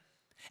dinner,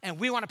 and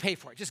we want to pay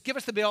for it. Just give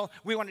us the bill.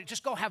 We want to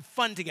just go have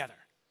fun together.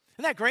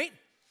 Isn't that great?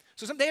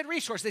 So they had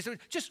resources. They said,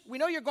 we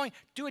know you're going to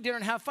do a dinner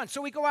and have fun.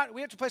 So we go out.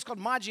 We went to a place called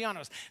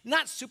Maggiano's.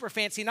 Not super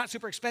fancy, not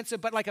super expensive,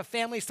 but like a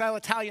family-style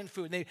Italian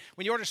food.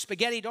 When you order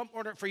spaghetti, don't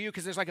order it for you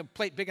because there's like a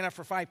plate big enough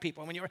for 5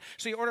 people.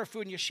 So you order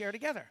food and you share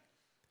together.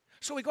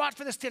 So we go out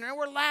for this dinner, and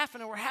we're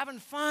laughing, and we're having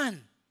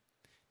fun.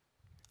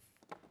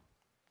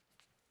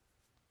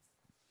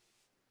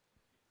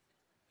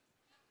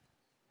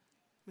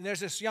 And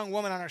there's this young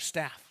woman on our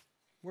staff,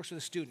 works with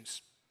the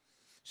students,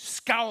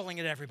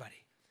 scowling at everybody.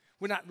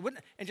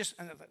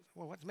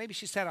 Maybe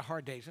she's had a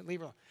hard day. So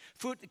leave her alone.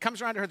 Food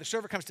comes around to her. The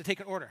server comes to take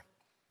an order.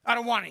 I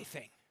don't want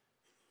anything.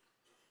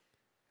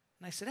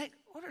 And I said, hey,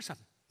 order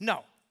something.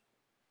 No.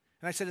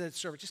 And I said to the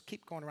server, just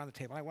keep going around the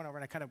table. I went over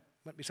and I kind of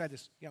went beside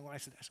this young woman. I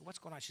said, what's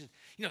going on? She said,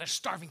 there's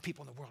starving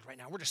people in the world right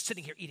now. We're just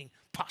sitting here eating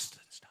pasta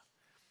and stuff.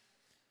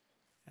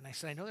 And I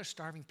said, I know there's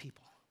starving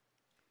people.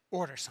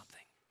 Order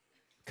something.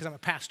 Because I'm a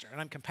pastor and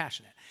I'm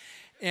compassionate.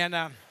 And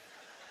I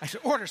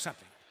said, order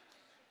something.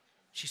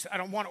 She said, I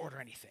don't want to order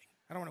anything.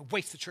 I don't want to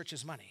waste the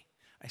church's money.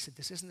 I said,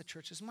 this isn't the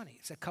church's money.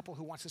 It's a couple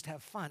who wants us to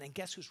have fun. And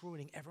guess who's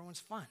ruining everyone's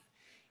fun?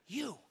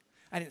 You.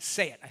 I didn't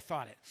say it. I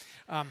thought it.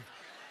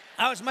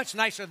 I was much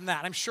nicer than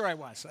that. I'm sure I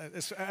was,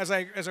 as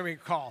I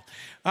recall.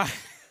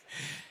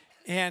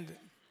 And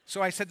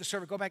so I said to the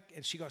server, go back.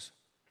 And she goes,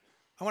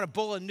 I want a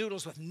bowl of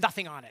noodles with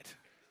nothing on it.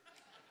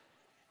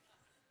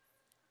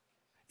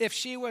 If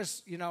she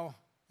was,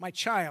 my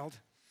child,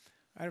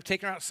 I'd have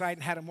taken her outside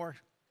and had a more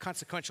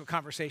consequential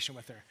conversation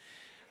with her.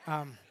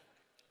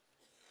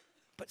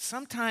 But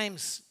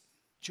sometimes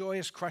joy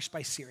is crushed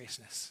by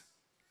seriousness.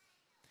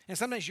 And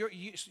sometimes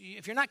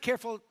if you're not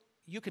careful,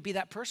 you could be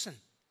that person.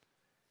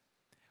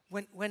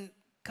 When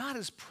God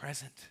is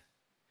present,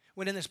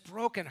 when in this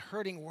broken,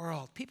 hurting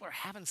world, people are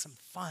having some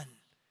fun,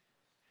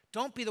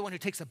 don't be the one who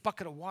takes a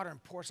bucket of water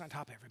and pours on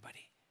top of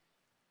everybody.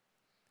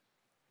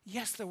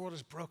 Yes, the world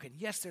is broken.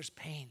 Yes, there's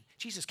pain.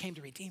 Jesus came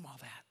to redeem all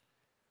that.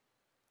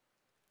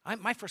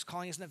 My first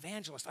calling is an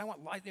evangelist. I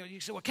want life. You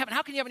say, well, Kevin,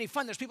 how can you have any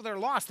fun? There's people that are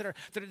lost, that are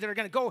going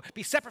to go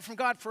be separate from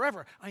God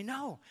forever. I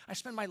know. I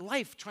spend my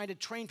life trying to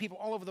train people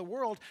all over the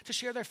world to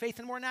share their faith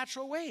in more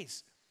natural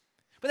ways.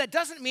 But that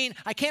doesn't mean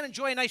I can't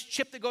enjoy a nice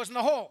chip that goes in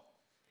the hole.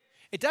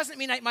 It doesn't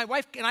mean my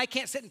wife and I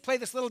can't sit and play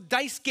this little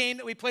dice game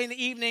that we play in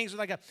the evenings with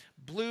like a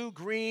blue,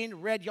 green,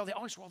 red, yellow. They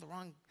always roll the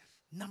wrong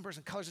numbers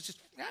and colors. It's just,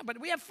 but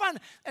we have fun.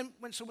 And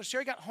when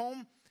Sherry got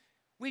home,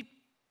 we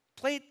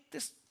played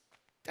this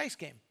dice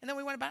game. And then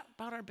we went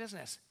about our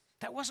business.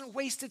 That wasn't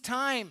wasted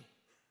time.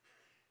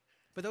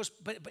 But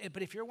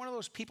if you're one of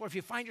those people, if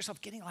you find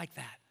yourself getting like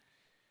that,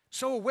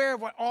 so aware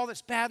of all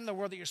that's bad in the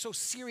world that you're so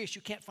serious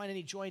you can't find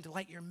any joy and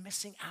delight, you're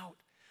missing out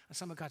on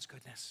some of God's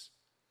goodness.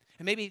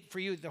 And maybe for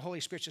you, the Holy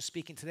Spirit's just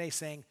speaking today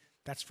saying,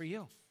 that's for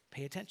you.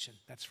 Pay attention.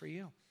 That's for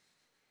you.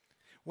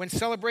 When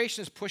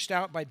celebration is pushed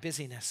out by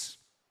busyness,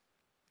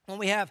 when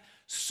we have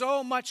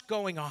so much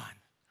going on,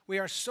 we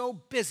are so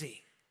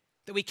busy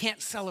that we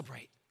can't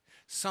celebrate,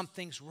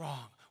 something's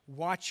wrong.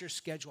 Watch your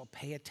schedule.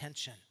 Pay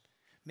attention.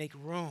 Make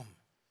room.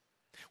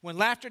 When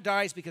laughter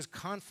dies because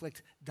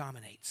conflict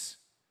dominates.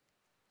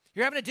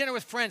 You're having a dinner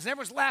with friends, and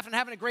everyone's laughing,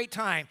 having a great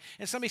time.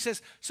 And somebody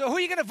says, so who are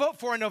you going to vote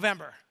for in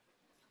November?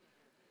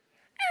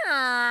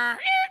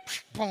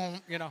 Boom,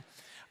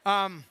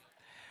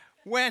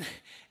 when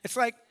it's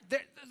like,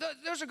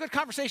 those are good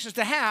conversations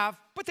to have,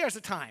 but there's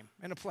a time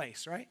and a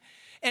place, right?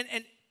 And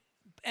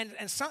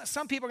And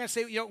some people are going to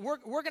say,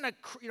 we're going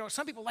to,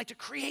 some people like to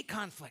create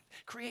conflict,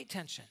 create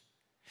tension.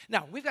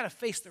 Now, we've got to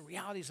face the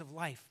realities of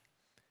life.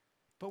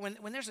 But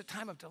when there's a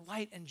time of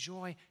delight and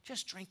joy,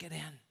 just drink it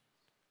in.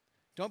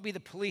 Don't be the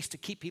police to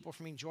keep people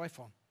from being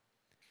joyful.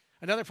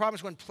 Another problem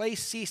is when play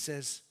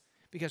ceases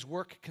because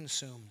work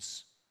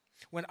consumes.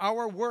 When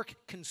our work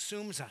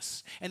consumes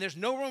us and there's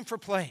no room for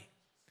play,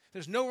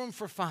 there's no room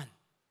for fun,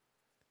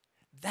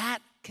 that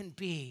can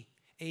be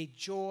a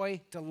joy,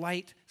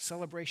 delight,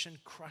 celebration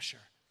crusher.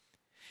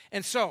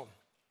 And so,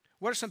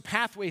 what are some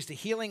pathways to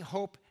healing,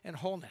 hope, and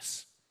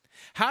wholeness?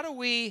 How do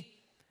we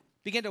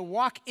begin to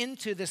walk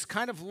into this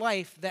kind of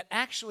life that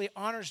actually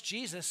honors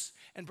Jesus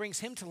and brings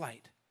him to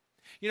light?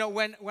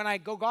 When I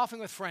go golfing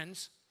with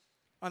friends,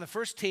 on the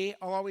first tee,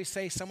 I'll always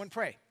say, someone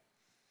pray.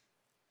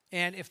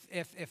 And if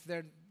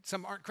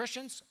some aren't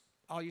Christians,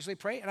 I'll usually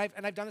pray.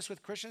 And I've done this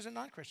with Christians and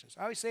non-Christians.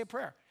 I always say a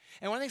prayer.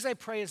 And one of the things I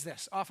pray is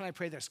this. Often I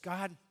pray this: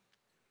 God,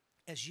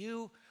 as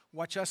you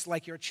watch us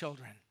like your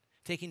children,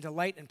 taking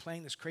delight in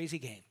playing this crazy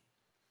game,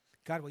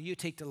 God, will you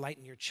take delight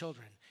in your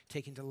children,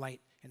 taking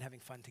delight in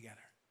having fun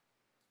together?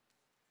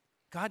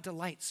 God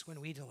delights when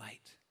we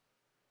delight.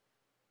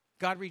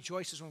 God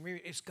rejoices when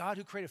it's God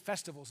who created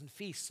festivals and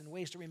feasts and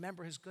ways to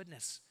remember his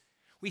goodness.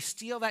 We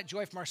steal that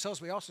joy from ourselves.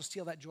 We also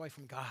steal that joy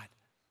from God,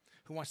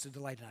 who wants to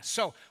delight in us.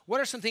 So,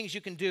 what are some things you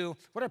can do?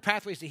 What are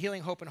pathways to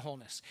healing, hope, and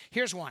wholeness?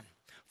 Here's one.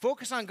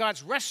 Focus on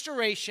God's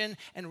restoration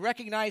and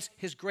recognize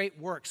his great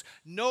works.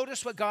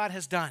 Notice what God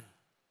has done.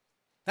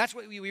 That's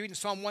what we read in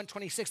Psalm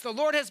 126. The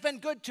Lord has been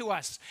good to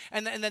us.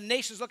 And the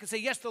nations look and say,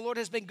 yes, the Lord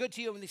has been good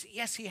to you. And they say,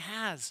 yes, he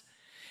has.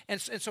 And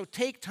so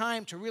take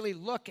time to really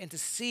look and to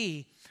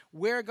see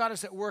where God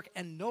is at work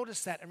and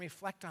notice that and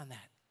reflect on that.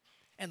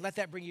 And let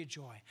that bring you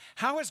joy.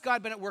 How has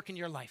God been at work in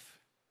your life?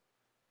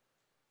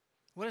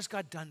 What has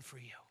God done for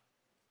you?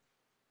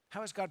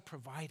 How has God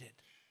provided?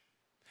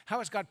 How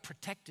has God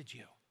protected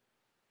you?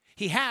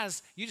 He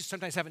has, you just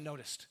sometimes haven't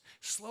noticed.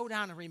 Slow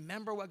down and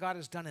remember what God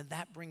has done, and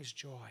that brings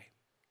joy.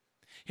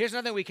 Here's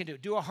another thing we can do.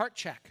 Do a heart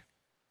check.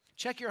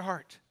 Check your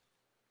heart.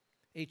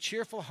 A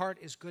cheerful heart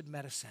is good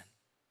medicine.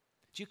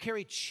 Do you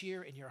carry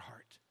cheer in your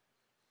heart?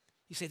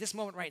 You say, this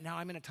moment right now,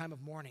 I'm in a time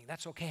of mourning.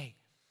 That's okay.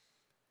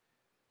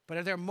 But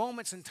are there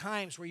moments and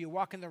times where you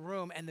walk in the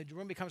room and the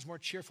room becomes more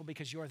cheerful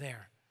because you're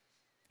there?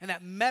 And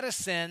that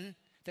medicine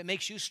that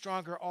makes you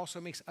stronger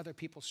also makes other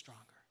people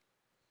stronger.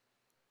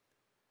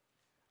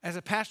 As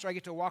a pastor, I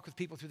get to walk with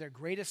people through their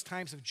greatest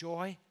times of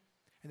joy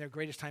and their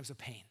greatest times of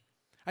pain.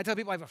 I tell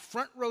people I have a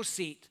front row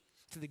seat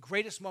to the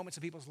greatest moments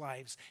of people's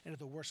lives and to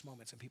the worst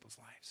moments in people's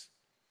lives.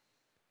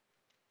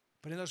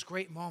 But in those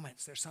great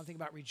moments, there's something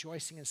about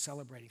rejoicing and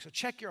celebrating. So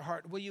check your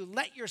heart. Will you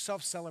let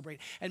yourself celebrate?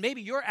 And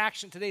maybe your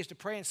action today is to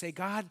pray and say,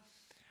 God,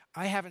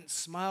 I haven't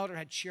smiled or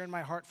had cheer in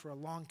my heart for a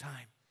long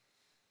time.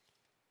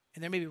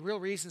 And there may be real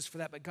reasons for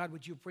that, but God,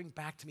 would you bring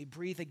back to me,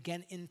 breathe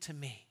again into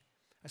me,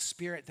 a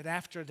spirit that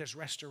after there's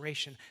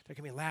restoration, there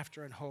can be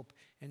laughter and hope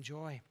and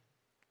joy.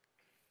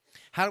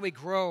 How do we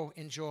grow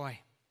in joy?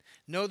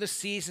 Know the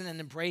season and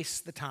embrace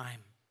the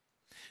time.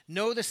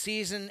 Know the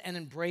season and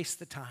embrace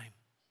the time.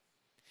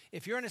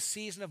 If you're in a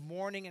season of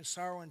mourning and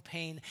sorrow and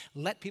pain,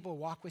 let people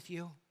walk with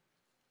you.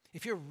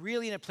 If you're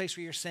really in a place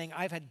where you're saying,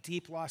 I've had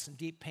deep loss and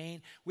deep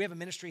pain, we have a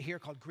ministry here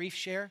called Grief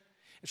Share.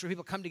 It's where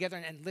people come together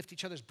and lift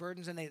each other's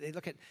burdens, and they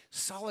look at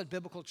solid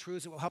biblical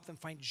truths that will help them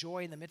find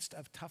joy in the midst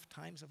of tough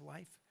times of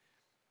life.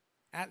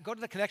 Go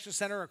to the Connection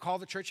Center or call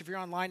the church if you're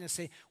online and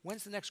say,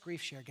 when's the next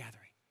Grief Share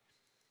gathering?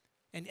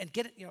 And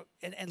get it,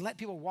 and let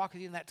people walk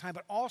with you in that time.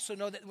 But also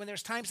know that when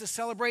there's times to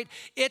celebrate,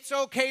 it's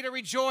okay to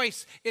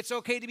rejoice. It's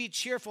okay to be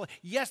cheerful.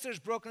 Yes, there's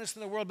brokenness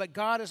in the world, but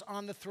God is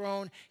on the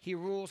throne. He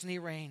rules and he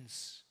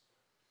reigns.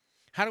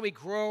 How do we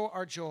grow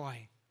our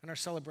joy and our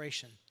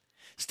celebration?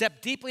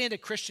 Step deeply into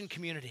Christian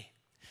community.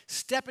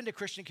 Step into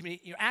Christian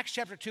community. Acts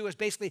chapter 2 is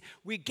basically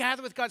we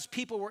gather with God's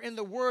people. We're in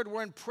the Word.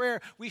 We're in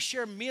prayer. We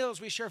share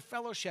meals. We share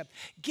fellowship.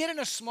 Get in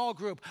a small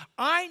group.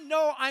 I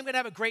know I'm going to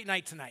have a great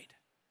night tonight.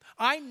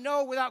 I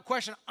know without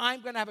question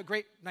I'm going to have a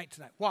great night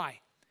tonight. Why?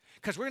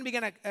 Because we're going to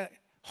begin a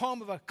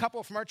home of a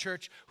couple from our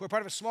church who are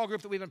part of a small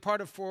group that we've been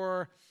part of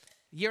for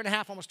a year and a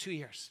half, almost 2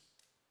 years.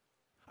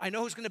 I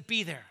know who's going to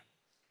be there.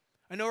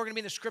 I know we're going to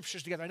be in the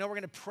scriptures together. I know we're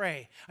going to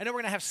pray. I know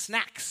we're going to have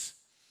snacks.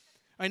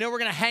 I know we're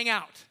going to hang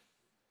out.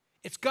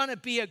 It's going to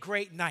be a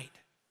great night.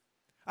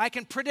 I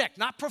can predict,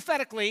 not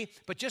prophetically,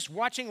 but just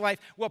watching life,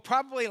 we'll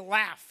probably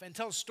laugh and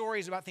tell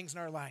stories about things in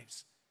our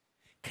lives.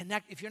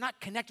 Connect. If you're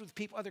not connected with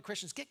people, other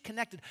Christians, get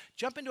connected.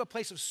 Jump into a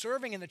place of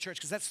serving in the church,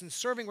 because that's in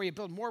serving where you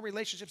build more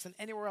relationships than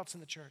anywhere else in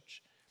the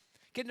church.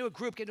 Get into a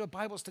group, get into a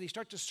Bible study,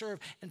 start to serve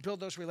and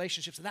build those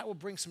relationships, and that will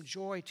bring some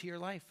joy to your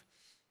life.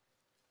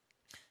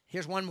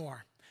 Here's one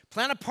more.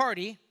 Plan a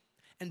party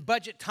and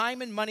budget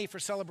time and money for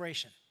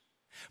celebration.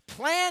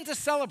 Plan to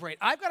celebrate.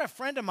 I've got a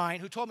friend of mine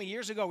who told me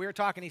years ago, we were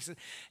talking, he said,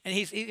 and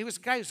he was a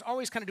guy who's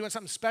always kind of doing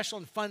something special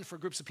and fun for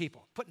groups of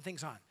people, putting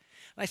things on.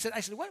 And I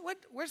said,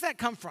 where's that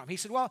come from? He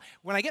said, well,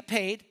 when I get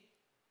paid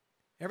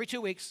every 2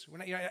 weeks,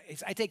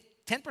 I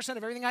take 10%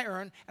 of everything I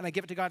earn and I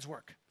give it to God's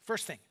work.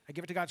 First thing, I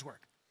give it to God's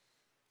work.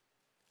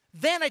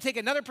 Then I take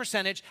another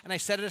percentage and I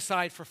set it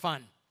aside for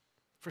fun,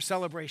 for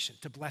celebration,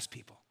 to bless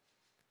people.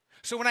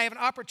 So when I have an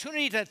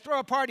opportunity to throw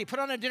a party, put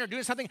on a dinner,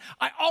 do something,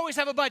 I always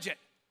have a budget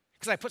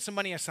because I put some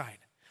money aside.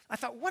 I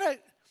thought, what a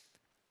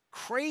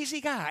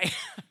crazy guy.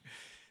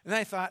 And then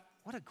I thought,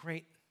 what a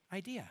great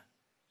idea.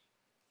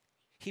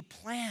 He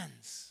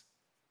plans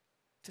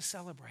to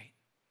celebrate.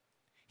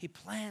 He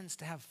plans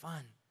to have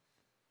fun.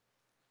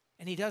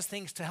 And he does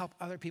things to help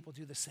other people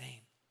do the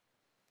same.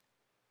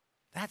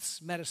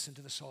 That's medicine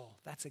to the soul.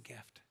 That's a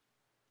gift.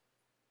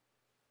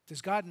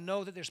 Does God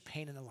know that there's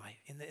pain in the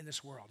life, in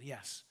this world?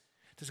 Yes.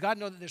 Does God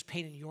know that there's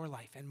pain in your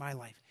life and my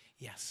life?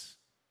 Yes.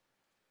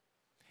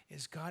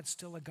 Is God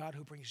still a God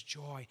who brings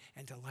joy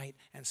and delight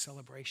and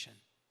celebration?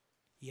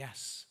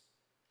 Yes.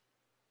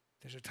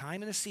 There's a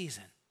time and a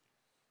season,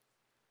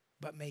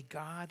 but may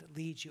God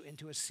lead you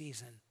into a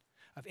season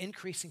of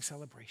increasing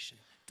celebration,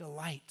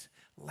 delight,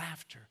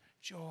 laughter,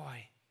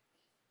 joy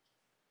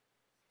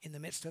in the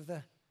midst of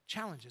the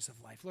challenges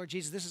of life. Lord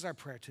Jesus, this is our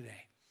prayer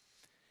today,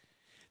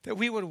 that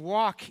we would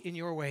walk in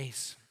your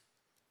ways.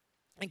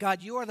 And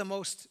God, you are the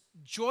most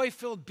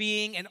joy-filled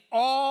being in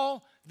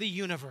all the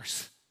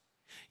universe.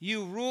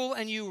 You rule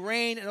and you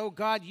reign, and oh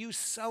God, you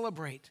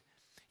celebrate.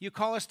 You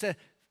call us to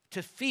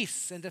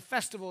feasts and to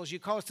festivals. You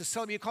call us to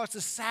celebrate. You call us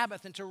to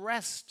Sabbath and to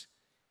rest.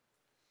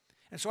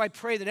 And so I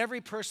pray that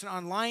every person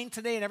online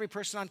today and every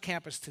person on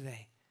campus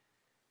today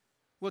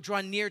will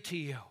draw near to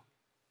you,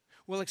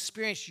 will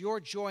experience your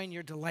joy and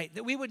your delight,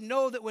 that we would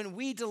know that when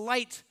we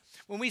delight,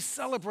 when we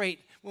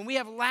celebrate, when we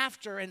have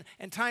laughter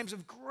and times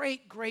of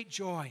great, great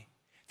joy,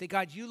 that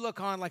God, you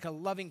look on like a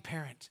loving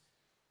parent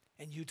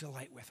and you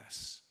delight with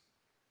us.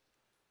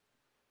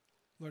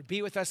 Lord,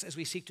 be with us as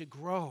we seek to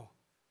grow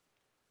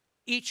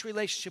each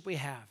relationship we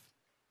have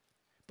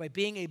by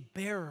being a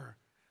bearer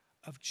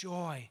of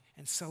joy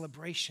and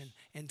celebration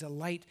and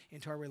delight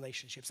into our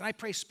relationships. And I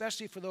pray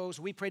especially for those,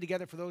 we pray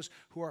together for those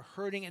who are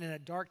hurting and in a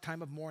dark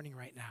time of mourning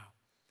right now.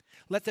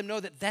 Let them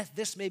know that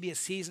this may be a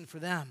season for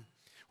them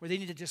where they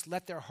need to just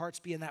let their hearts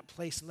be in that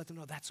place and let them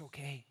know that's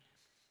okay.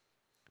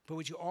 But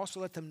would you also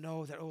let them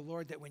know that, oh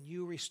Lord, that when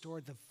you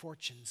restored the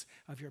fortunes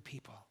of your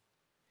people,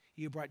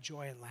 you brought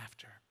joy and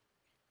laughter.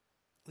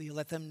 Will you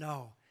let them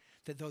know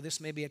that though this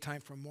may be a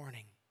time for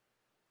mourning,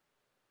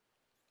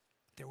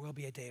 there will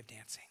be a day of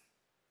dancing.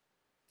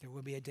 There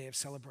will be a day of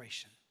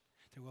celebration.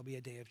 There will be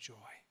a day of joy.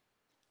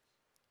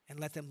 And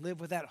let them live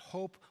with that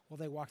hope while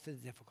they walk through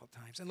the difficult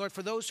times. And Lord,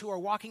 for those who are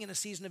walking in a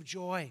season of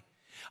joy,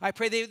 I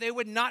pray they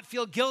would not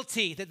feel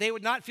guilty, that they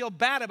would not feel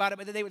bad about it,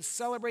 but that they would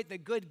celebrate the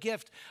good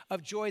gift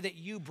of joy that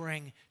you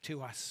bring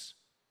to us.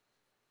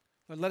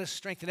 Lord, let us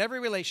strengthen every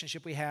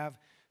relationship we have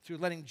through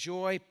letting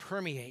joy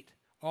permeate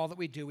all that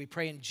we do. We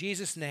pray in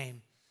Jesus'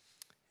 name,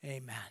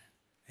 amen.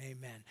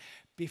 Amen.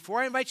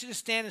 Before I invite you to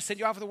stand and send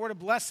you off with a word of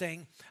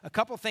blessing, a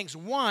couple things.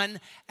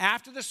 One,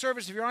 after the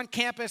service, if you're on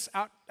campus,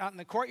 out in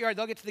the courtyard,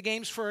 they'll get to the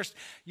games first.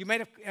 You might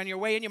have, on your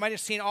way in, you might have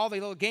seen all the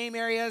little game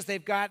areas.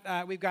 We've got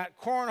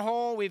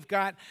cornhole, we've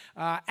got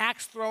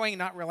axe throwing,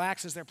 not real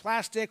axes, they're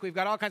plastic. We've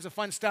got all kinds of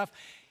fun stuff.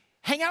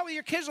 Hang out with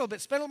your kids a little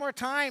bit, spend a little more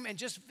time, and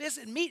just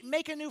visit, meet,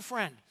 make a new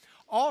friend.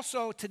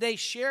 Also, today,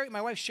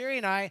 my wife Sherry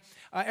and I,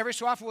 every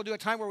so often we'll do a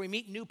time where we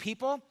meet new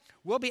people.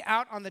 We'll be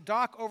out on the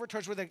dock over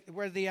towards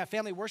where the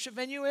family worship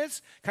venue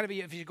is. Kind of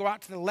if you go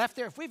out to the left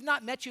there. If we've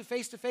not met you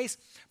face to face,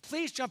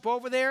 please jump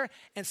over there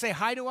and say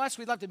hi to us.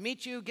 We'd love to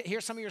meet you,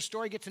 hear some of your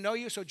story, get to know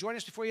you. So join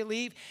us before you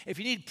leave. If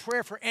you need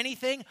prayer for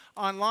anything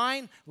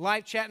online,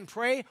 live chat and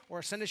pray,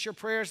 or send us your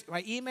prayers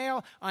by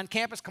email on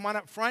campus, come on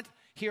up front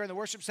here in the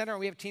worship center, and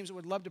we have teams that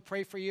would love to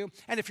pray for you.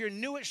 And if you're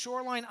new at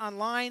Shoreline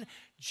Online,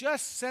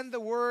 just send the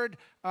word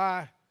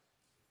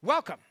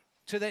welcome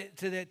to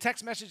the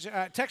text message.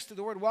 Text to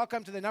the word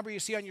welcome to the number you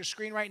see on your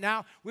screen right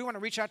now. We want to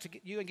reach out to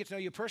you and get to know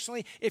you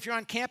personally. If you're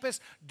on campus,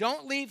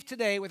 don't leave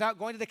today without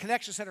going to the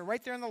Connection Center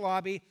right there in the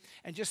lobby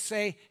and just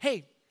say,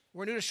 hey,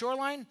 we're new to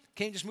Shoreline,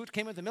 came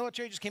with the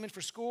military, just came in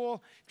for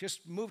school,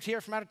 just moved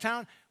here from out of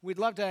town. We'd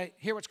love to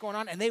hear what's going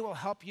on, and they will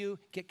help you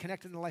get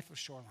connected in the life of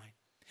Shoreline.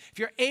 If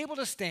you're able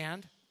to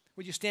stand,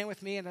 would you stand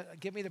with me and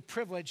give me the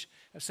privilege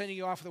of sending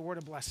you off with a word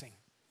of blessing?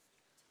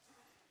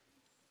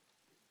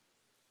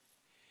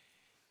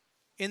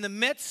 In the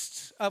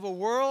midst of a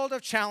world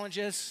of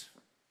challenges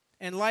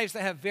and lives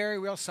that have very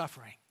real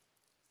suffering,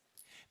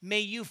 may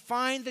you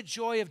find the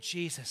joy of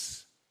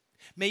Jesus.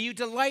 May you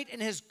delight in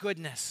his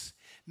goodness.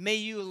 May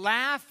you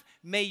laugh.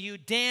 May you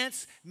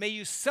dance. May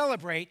you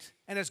celebrate.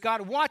 And as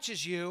God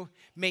watches you,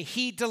 may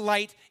he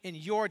delight in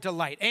your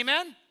delight.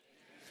 Amen?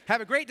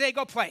 Have a great day.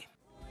 Go play.